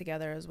holding it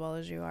together as well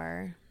as you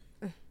are.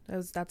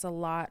 That's a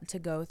lot to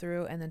go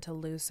through, and then to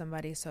lose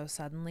somebody so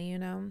suddenly, you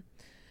know.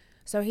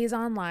 So he's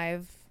on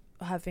live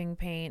huffing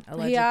paint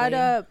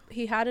allegedly.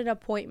 He had an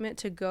appointment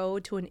to go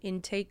to an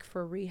intake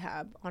for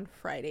rehab on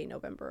Friday,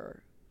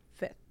 November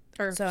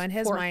 5th. So in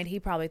his 4th. mind, he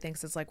probably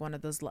thinks it's like one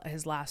of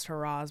his last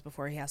hurrahs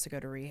before he has to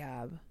go to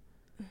rehab.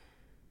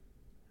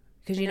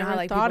 Because you know how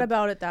like thought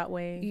about it that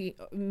way.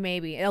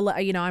 Maybe,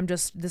 you know,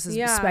 this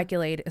is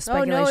speculation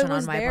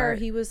on my part.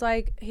 He was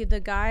like, the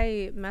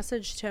guy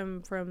messaged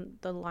him from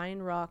the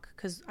Lion Rock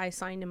because I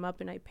signed him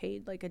up and I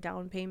paid like a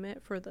down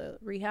payment for the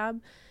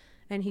rehab,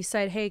 and he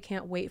said, hey,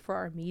 can't wait for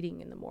our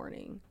meeting in the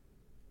morning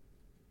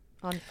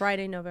on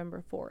Friday,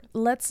 November 4th.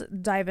 Let's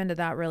dive into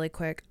that really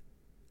quick.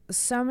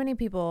 So many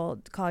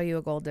people call you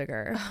a gold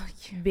digger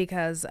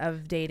because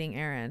of dating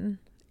Aaron,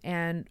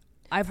 and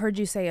I've heard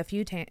you say a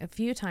few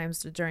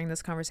times during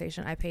this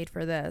conversation, I paid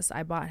for this,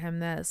 I bought him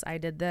this, I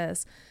did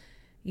this,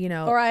 you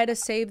know. Or I had to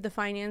save the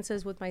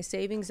finances with my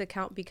savings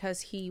account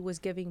because he was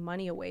giving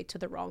money away to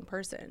the wrong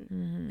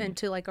person and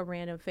to like a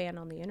random fan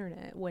on the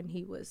internet when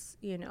he was,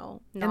 you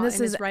know, not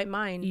in his right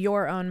mind.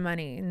 Your own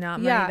money,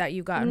 not money that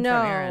you got from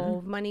Aaron.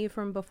 No, money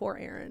from before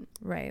Aaron.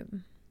 Right.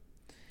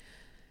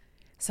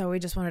 So we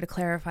just wanted to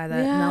clarify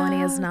that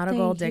Melanie is not a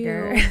gold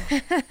digger.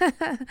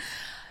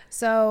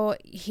 So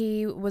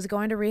he was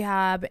going to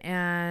rehab,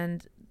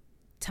 and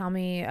tell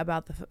me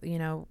about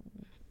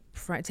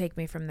take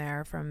me from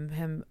there, from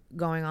him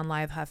going on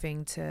live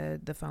huffing to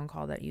the phone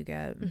call that you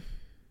get.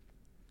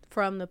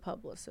 From the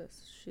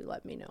publicist. She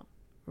let me know.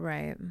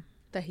 Right.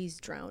 That he's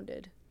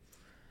drowned.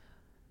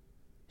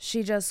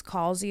 She just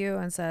calls you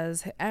and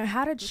says,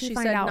 how did she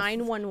find said out?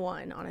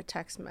 911 on a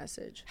text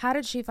message. How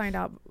did she find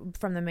out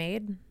from the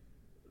maid?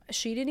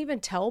 She didn't even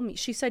tell me.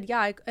 She said,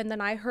 yeah. And then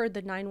I heard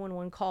the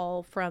 911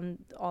 call from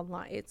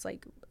online. It's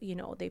like, you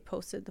know, they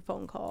posted the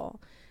phone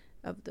call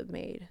of the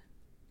maid.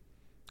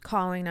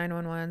 Calling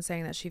 911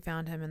 saying that she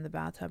found him in the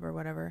bathtub or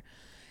whatever.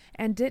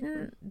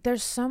 And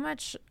there's so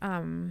much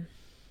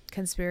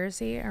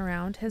conspiracy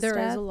around his death.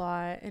 There is a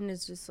lot. And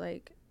it's just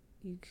like,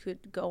 you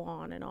could go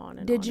on and on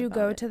and on. Did you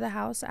go to the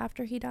house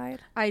after he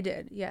died? I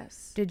did,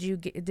 yes. Did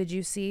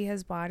you see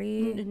his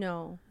body?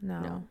 No.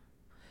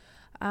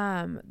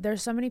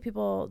 There's so many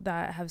people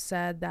that have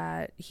said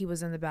that he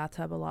was in the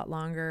bathtub a lot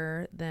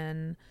longer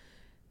than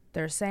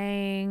they're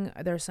saying.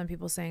 There's some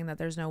people saying that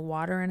there's no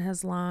water in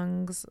his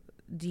lungs.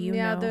 Do you know?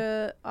 Yeah,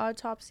 the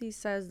autopsy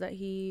says that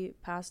he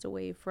passed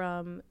away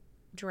from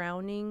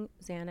drowning,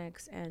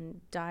 Xanax,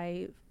 and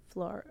I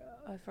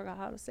forgot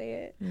how to say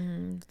it.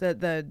 Mm-hmm.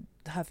 The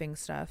huffing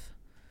stuff.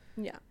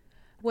 Yeah.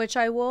 Which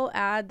I will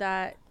add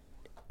that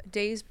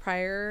days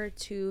prior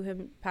to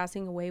him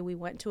passing away, we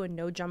went to a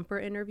No Jumper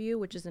interview,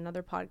 which is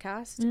another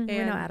podcast. And we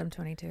know Adam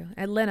 22.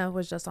 And Lena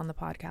was just on the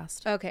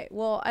podcast. Okay.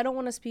 Well, I don't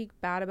want to speak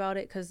bad about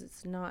it because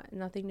it's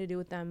nothing to do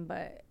with them,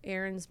 but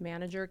Aaron's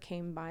manager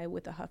came by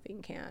with a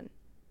huffing can.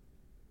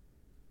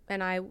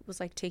 And I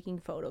was like taking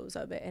photos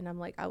of it, and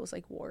I was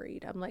like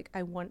worried. I'm like,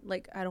 I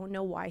don't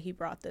know why he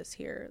brought this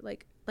here.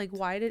 Like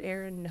why did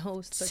Aaron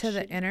know such to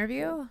the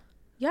interview?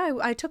 Yeah,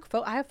 I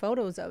have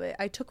photos of it.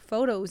 I took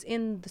photos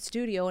in the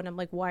studio, and I'm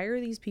like, why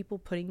are these people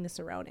putting this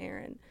around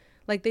Aaron?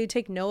 Like, they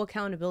take no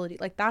accountability.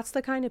 Like, that's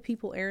the kind of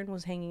people Aaron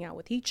was hanging out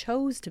with. He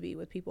chose to be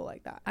with people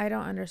like that. I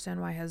don't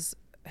understand why his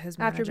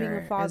manager after being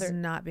a father is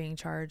not being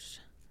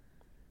charged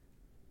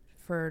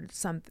for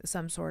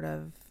some sort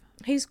of.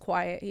 He's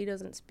quiet. He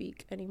doesn't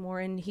speak anymore,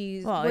 and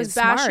he's bashing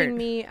smart.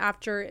 me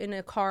after in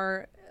a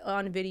car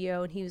on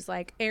video, and he was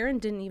like, Aaron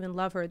didn't even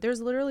love her.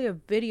 There's literally a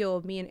video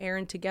of me and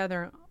Aaron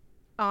together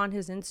on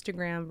his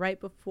Instagram right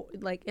before,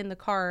 like, in the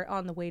car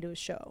on the way to a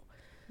show.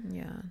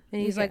 Yeah.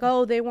 And he's like,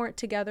 oh, they weren't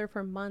together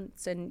for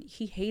months, and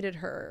he hated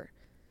her.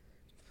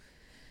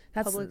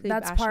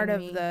 That's part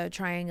of the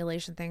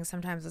triangulation thing.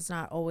 Sometimes it's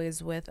not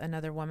always with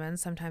another woman.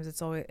 Sometimes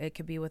it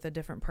could be with a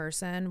different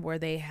person where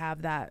they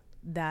have that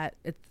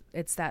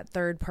it's that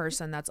third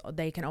person that's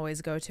they can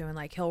always go to, and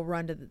like he'll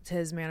run to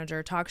his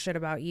manager, talk shit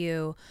about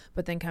you,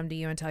 but then come to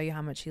you and tell you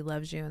how much he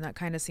loves you. And that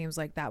kind of seems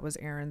like that was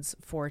Aaron's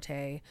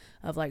forte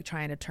of like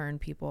trying to turn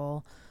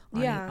people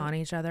on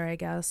each other, I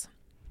guess.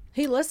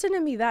 He listened to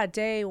me that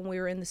day when we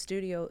were in the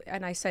studio,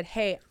 and I said,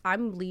 hey,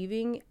 I'm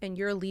leaving and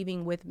you're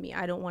leaving with me.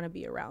 I don't want to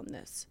be around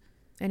this.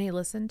 And he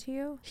listened to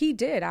you? He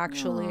did,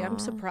 actually. Aww. I'm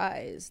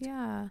surprised.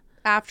 Yeah.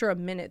 After a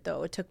minute,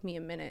 though, it took me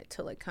a minute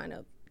to like kind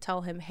of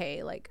tell him,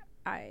 hey, like,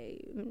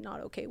 I'm not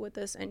okay with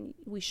this and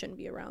we shouldn't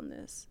be around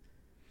this.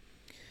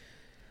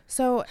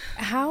 So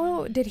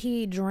how did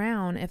he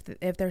drown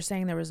if they're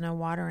saying there was no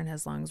water in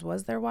his lungs?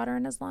 Was there water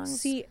in his lungs?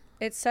 See,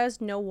 it says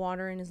no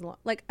water in his lungs.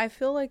 Like, I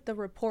feel like the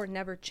report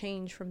never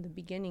changed from the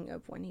beginning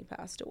of when he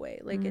passed away.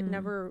 Like, it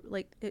never,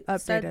 like, it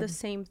said the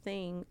same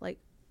thing, like,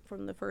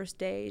 from the first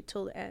day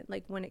till the end.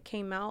 Like, when it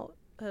came out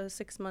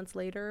 6 months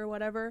later or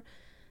whatever,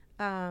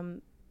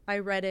 I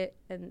read it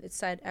and it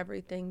said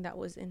everything that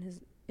was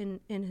in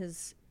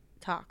his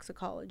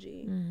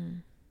toxicology. Mm-hmm.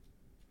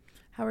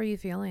 How were you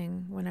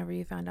feeling whenever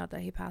you found out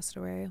that he passed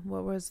away?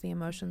 What was the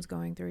emotions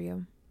going through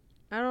you?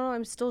 I don't know.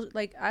 I'm still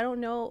like, I don't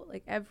know.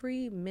 Like,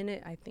 every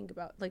minute I think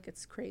about, like,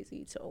 it's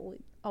crazy to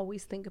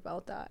always think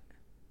about that.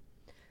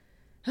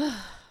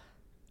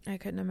 I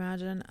couldn't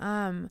imagine.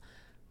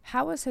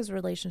 How was his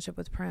relationship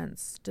with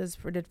Prince?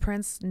 Did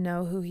Prince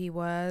know who he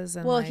was?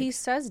 And well, he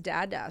says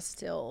Dada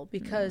still,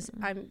 because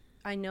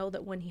I know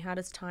that when he had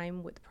his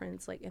time with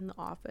Prince, like in the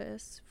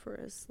office for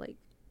his like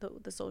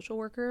the social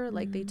worker,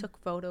 like they took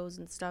photos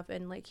and stuff,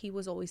 and like he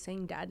was always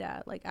saying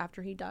Dada, like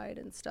after he died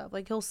and stuff.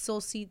 Like he'll still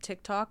see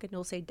TikTok and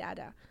he'll say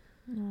Dada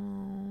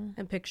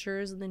and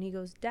pictures, and then he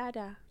goes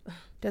Dada.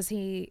 Is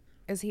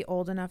he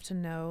old enough to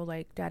know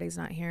like Daddy's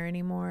not here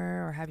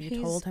anymore, or have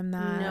you told him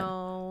that?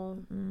 No.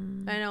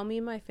 I know, me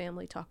and my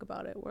family talk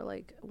about it. We're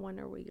like, when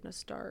are we gonna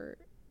start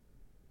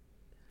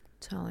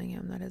telling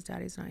him that his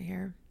daddy's not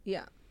here?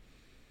 Yeah.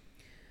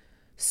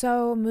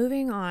 So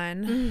moving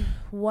on,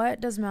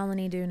 what does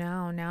Melanie do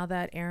now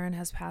that Aaron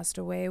has passed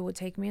away? Would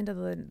take me into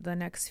the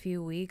next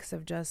few weeks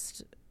of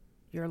just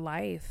your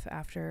life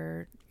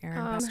after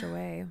Aaron passed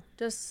away.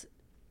 Just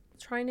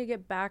trying to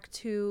get back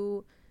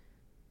to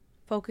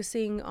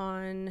focusing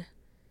on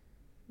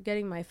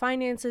getting my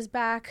finances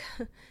back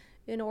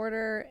in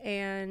order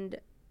and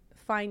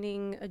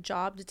finding a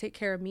job to take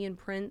care of me and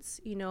Prince,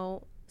 you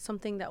know,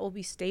 something that will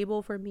be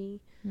stable for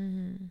me.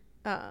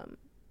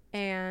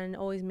 And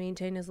always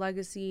maintain his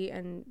legacy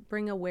and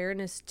bring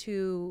awareness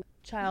to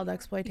child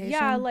exploitation.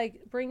 Yeah,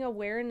 like bring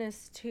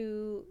awareness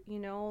to, you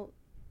know,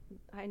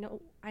 I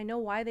know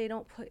why they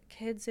don't put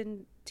kids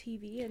in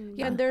TV,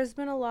 and there's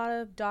been a lot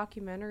of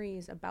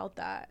documentaries about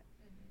that.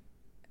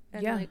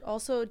 And like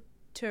also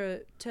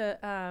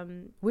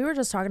we were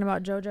just talking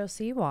about JoJo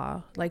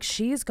Siwa. Like,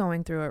 she's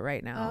going through it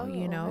right now.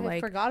 You know, I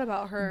like, forgot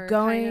about her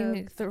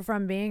going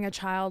from being a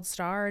child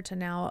star to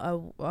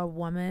now a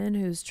woman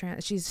who's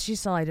she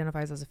still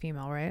identifies as a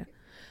female, right?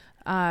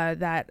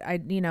 That's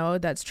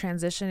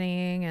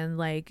transitioning and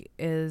like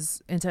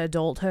is into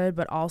adulthood,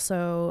 but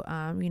also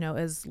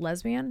is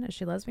lesbian. Is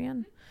she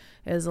lesbian?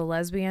 Is a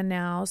lesbian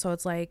now. So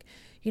it's like,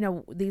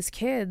 these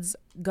kids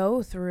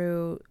go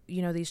through,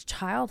 these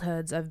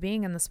childhoods of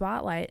being in the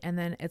spotlight, and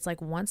then it's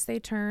like once they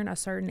turn a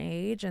certain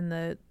age and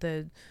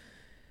the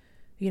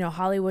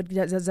Hollywood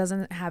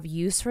doesn't have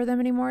use for them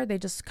anymore, they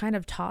just kind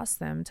of toss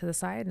them to the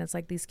side, and it's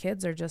like these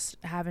kids are just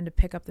having to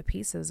pick up the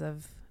pieces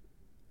of,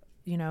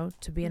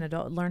 to be an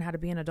adult, learn how to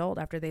be an adult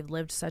after they've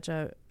lived such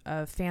a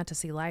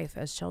fantasy life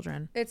as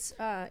children. It's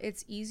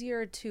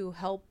easier to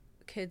help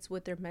kids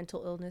with their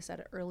mental illness at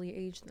an early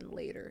age than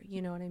later.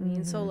 You know what I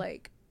mean? Mm-hmm. So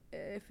like,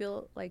 I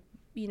feel like,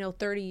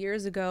 30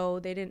 years ago,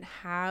 they didn't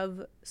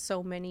have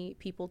so many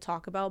people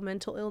talk about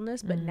mental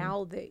illness, but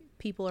now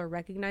people are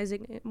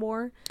recognizing it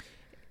more.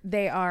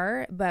 They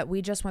are, but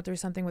we just went through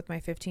something with my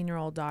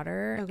 15-year-old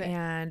daughter,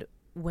 and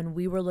when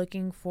we were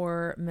looking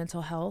for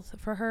mental health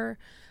for her,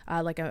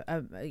 like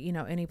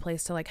any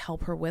place to like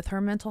help her with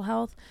her mental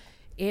health,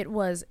 it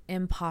was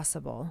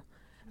impossible.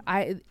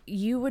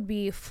 You would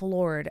be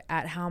floored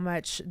at how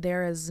much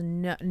there is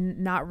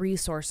not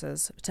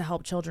resources to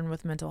help children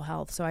with mental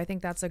health. So I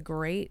think that's a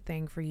great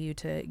thing for you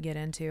to get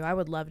into. I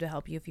would love to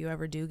help you if you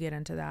ever do get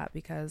into that,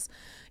 because,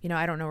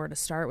 I don't know where to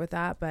start with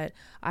that, but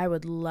I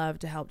would love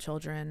to help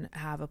children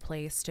have a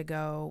place to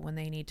go when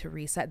they need to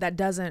reset. That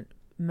doesn't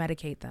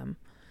medicate them.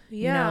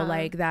 Yeah.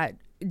 Like that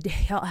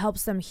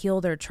helps them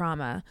heal their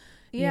trauma.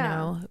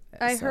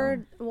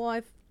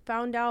 I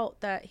found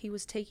out that he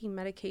was taking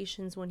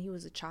medications when he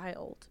was a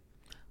child.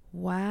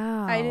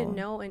 Wow. I didn't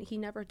know, and he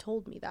never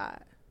told me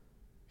that.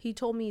 He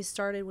told me he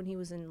started when he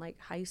was in like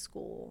high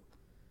school.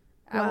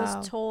 Wow. I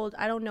was told,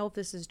 I don't know if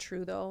this is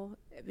true though,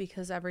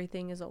 because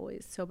everything is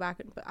always so but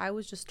I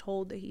was just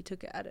told that he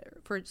took it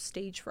for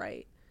stage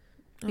fright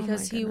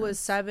because he was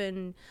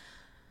 7.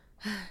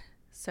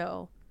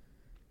 So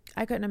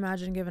I couldn't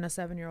imagine giving a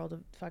 7-year-old a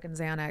fucking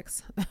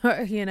Xanax, or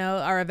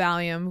a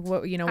Valium.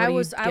 What I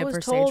was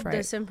told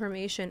this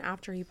information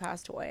after he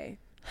passed away.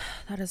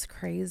 That is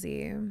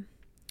crazy.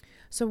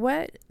 So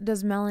what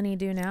does Melanie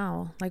do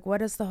now? Like, what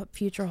does the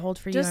future hold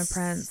for you and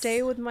Prince? Just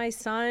stay with my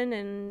son,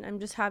 and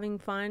I'm just having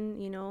fun,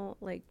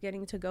 like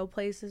getting to go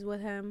places with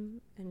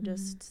him and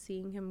just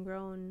seeing him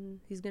grow, and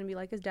he's going to be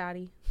like his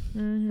daddy.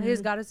 Mm-hmm.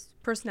 He's got his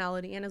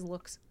personality and his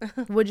looks.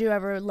 Would you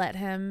ever let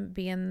him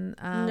be in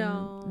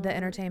the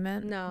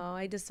entertainment? No,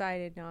 I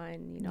decided not.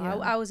 And,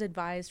 I was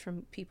advised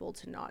from people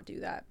to not do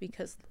that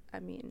because,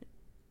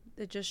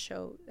 it just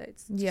showed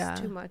it's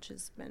just too much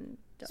has been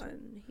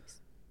done.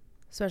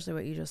 Especially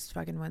what you just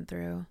fucking went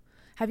through.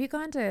 Have you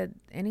gone to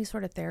any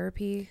sort of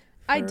therapy?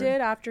 I did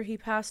after he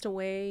passed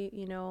away,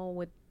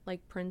 with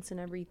like Prince and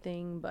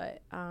everything.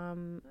 But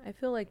I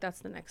feel like that's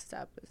the next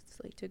step, is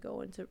like to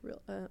go into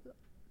real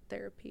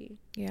therapy.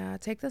 Yeah,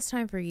 take this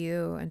time for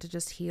you and to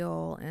just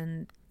heal.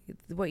 And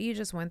what you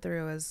just went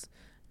through is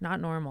not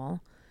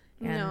normal.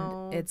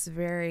 And it's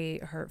very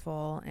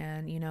hurtful.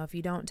 And, if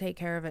you don't take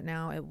care of it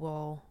now, it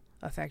will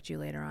affect you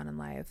later on in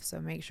life. So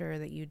make sure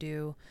that you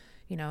do.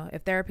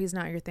 If therapy is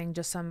not your thing,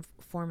 just some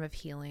form of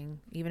healing,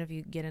 even if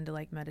you get into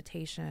like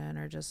meditation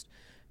or just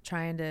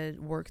trying to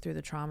work through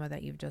the trauma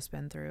that you've just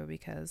been through,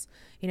 because,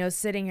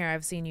 sitting here,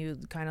 I've seen you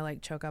kind of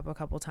like choke up a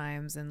couple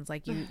times, and it's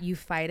like you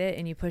fight it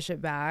and you push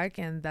it back,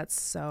 and that's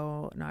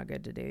so not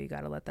good to do. You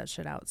got to let that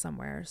shit out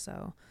somewhere.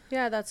 So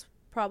yeah, that's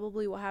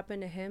probably what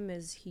happened to him,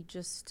 is he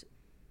just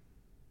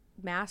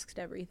masked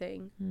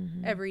everything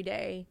every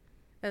day.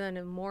 And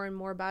then more and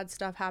more bad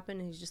stuff happened,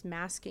 and he's just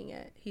masking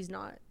it. He's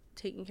not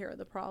taking care of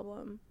the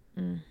problem.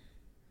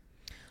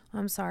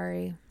 I'm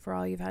sorry for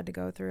all you've had to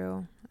go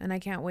through, and I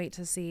can't wait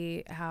to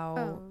see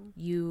how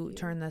you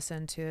turn this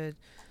into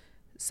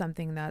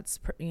something that's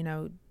I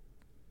don't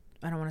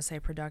want to say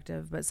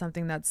productive, but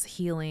something that's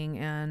healing,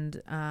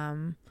 and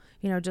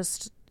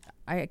just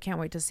I can't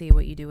wait to see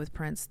what you do with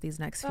Prince these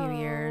next few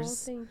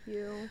years. Thank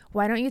you.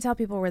 Why don't you tell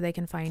people where they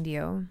can find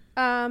you?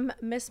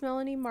 Miss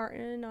Melanie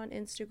Martin on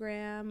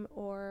Instagram,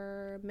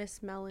 or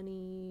Miss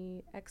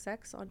Melanie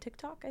XX on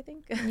TikTok, I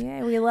think.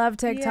 Yeah, we love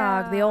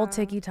TikTok, the old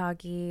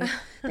TikTok-y.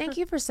 Thank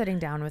you for sitting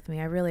down with me.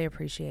 I really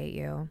appreciate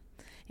you.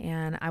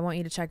 And I want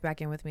you to check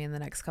back in with me in the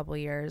next couple of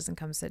years and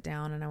come sit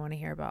down, and I want to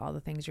hear about all the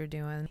things you're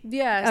doing.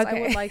 Yes, okay.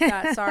 I would like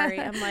that.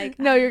 Sorry. I'm like,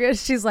 no, you're good.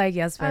 She's like,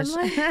 yes, bitch.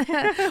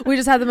 Like we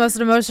just had the most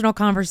emotional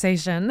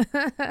conversation.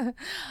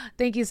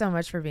 Thank you so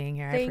much for being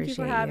here. I appreciate you. Thank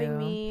you for having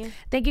me.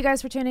 Thank you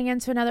guys for tuning in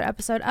to another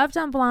episode of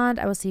Dumb Blonde.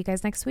 I will see you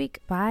guys next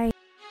week. Bye.